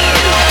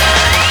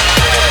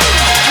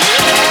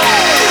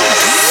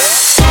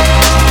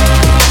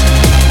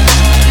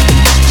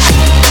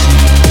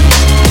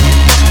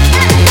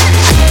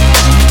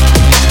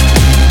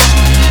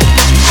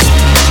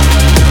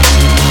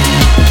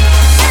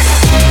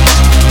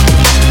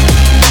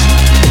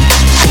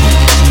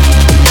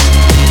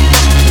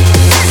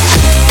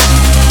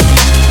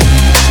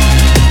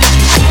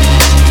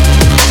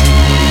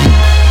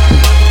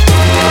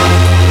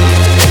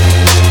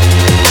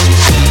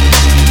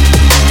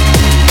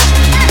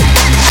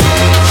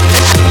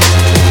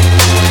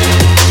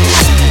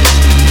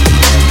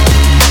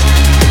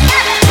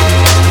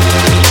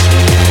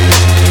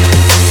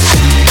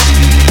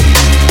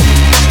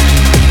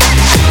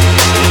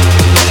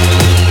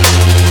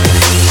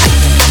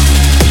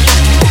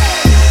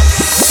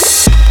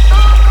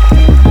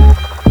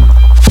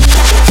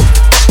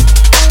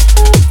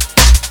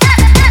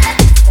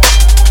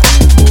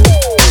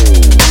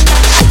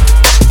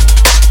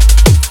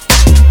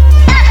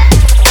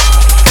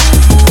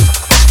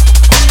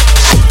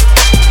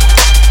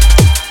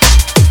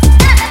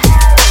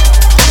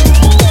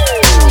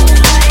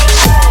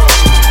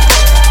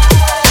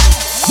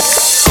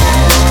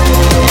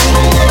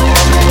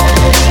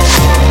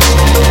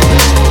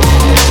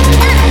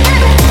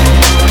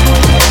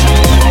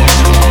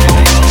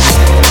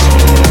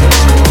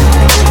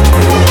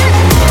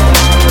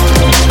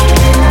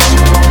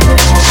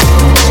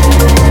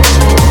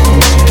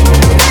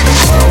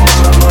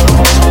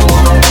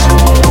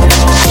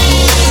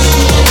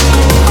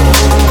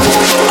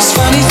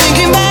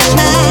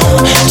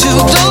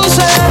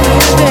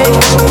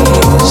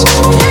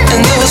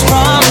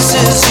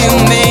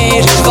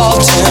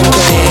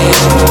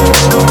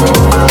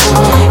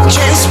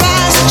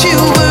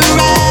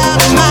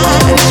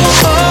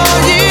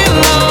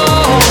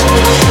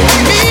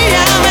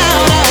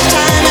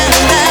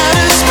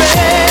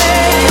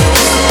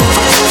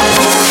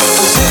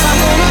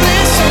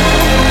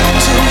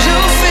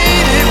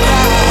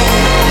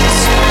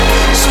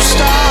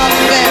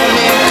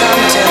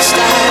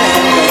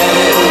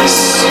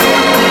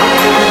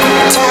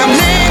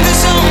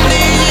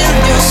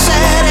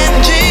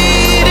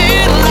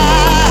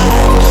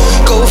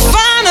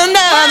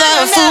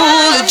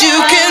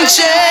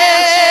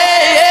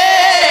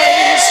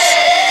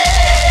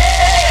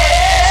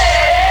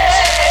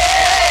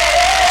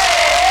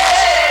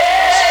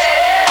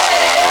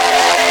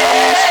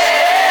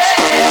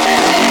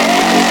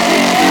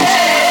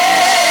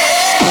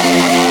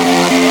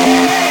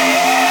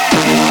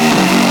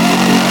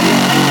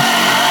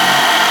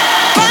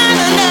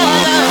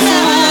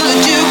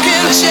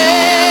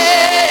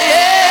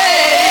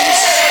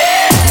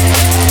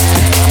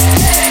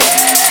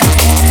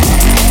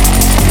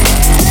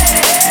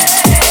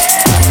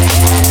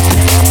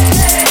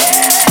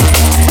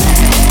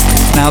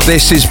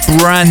 This is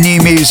brand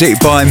new music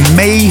by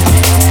me,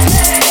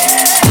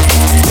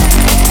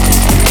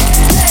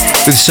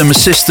 with some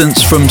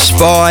assistance from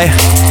Spy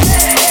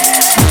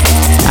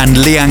and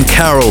Leanne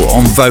Carroll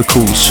on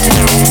vocals.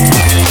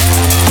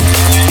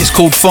 It's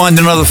called Find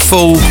Another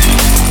Fool.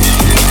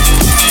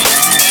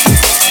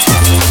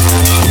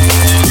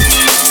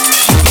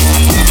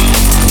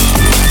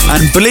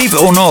 And believe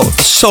it or not,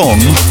 the song,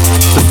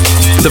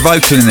 the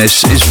vocal in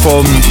this is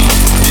from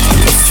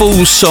a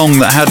full song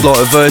that had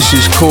like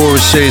verses,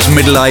 choruses,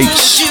 middle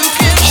eights,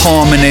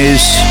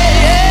 harmonies,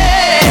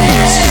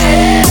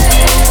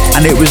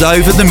 and it was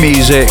over the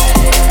music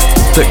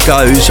that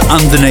goes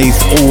underneath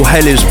All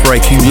Hell Is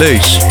Breaking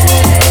Loose,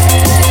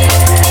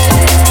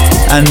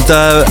 and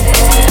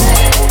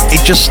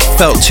it just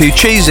felt too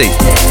cheesy,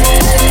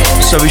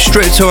 so we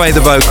stripped away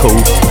the vocal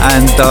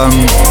and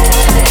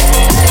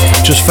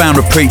just found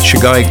a preacher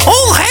going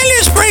 "All hell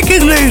is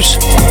breaking loose"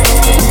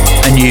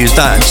 and used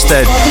that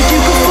instead,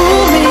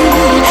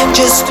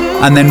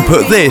 and then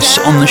put this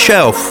on the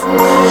shelf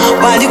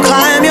while you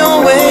climb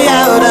your way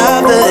out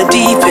of the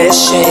deepest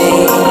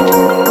shade,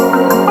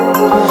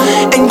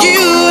 and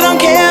you don't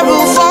care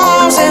who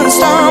falls and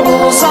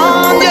stumbles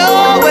on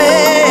your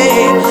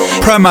way.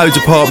 Promo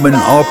department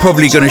are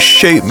probably going to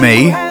shoot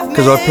me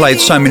because I've played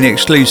so many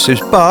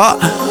exclusives,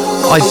 but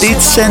I did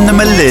send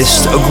them a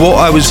list of what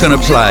I was going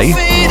to play,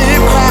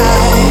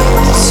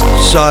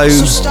 so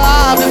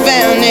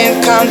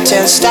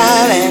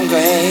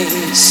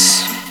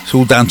it's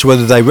all down to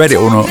whether they read it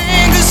or not.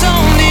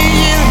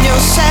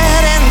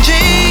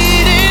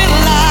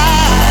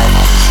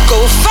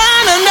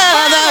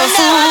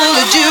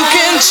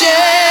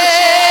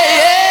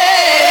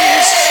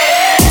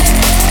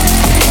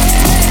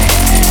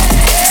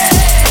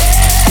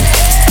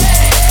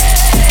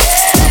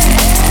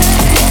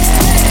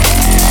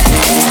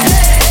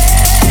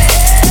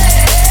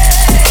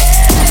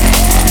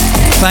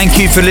 Thank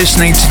you for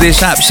listening to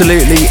this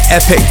absolutely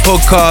epic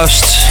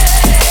podcast.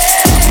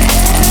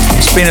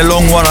 It's been a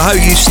long one. I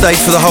hope you stayed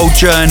for the whole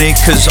journey,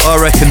 because I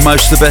reckon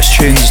most of the best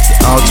tunes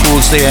are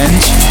towards the end.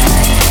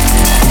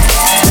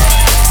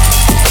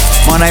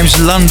 My name's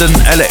London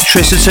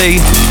Electricity.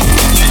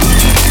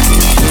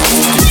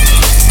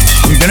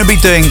 I'm going to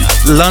be doing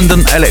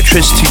London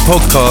Electricity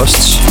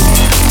podcasts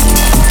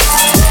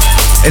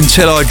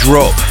until I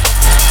drop.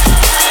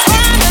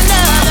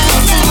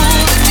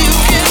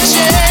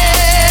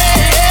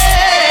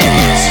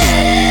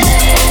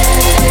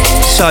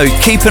 So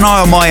keep an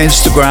eye on my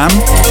Instagram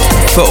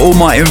for all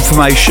my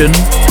information,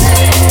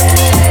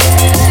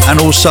 and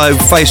also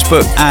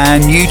Facebook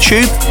and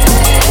YouTube.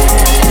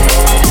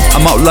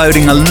 I'm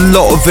uploading a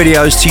lot of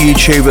videos to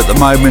YouTube at the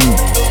moment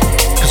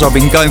because I've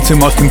been going through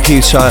my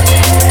computer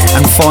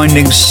and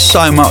finding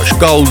so much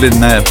gold in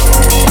there.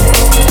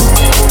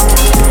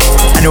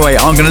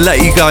 Anyway, I'm going to let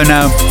you go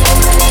now.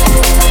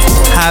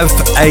 Have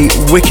a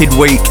wicked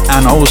week,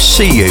 and I will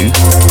see you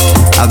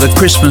at the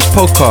Christmas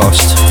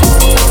podcast.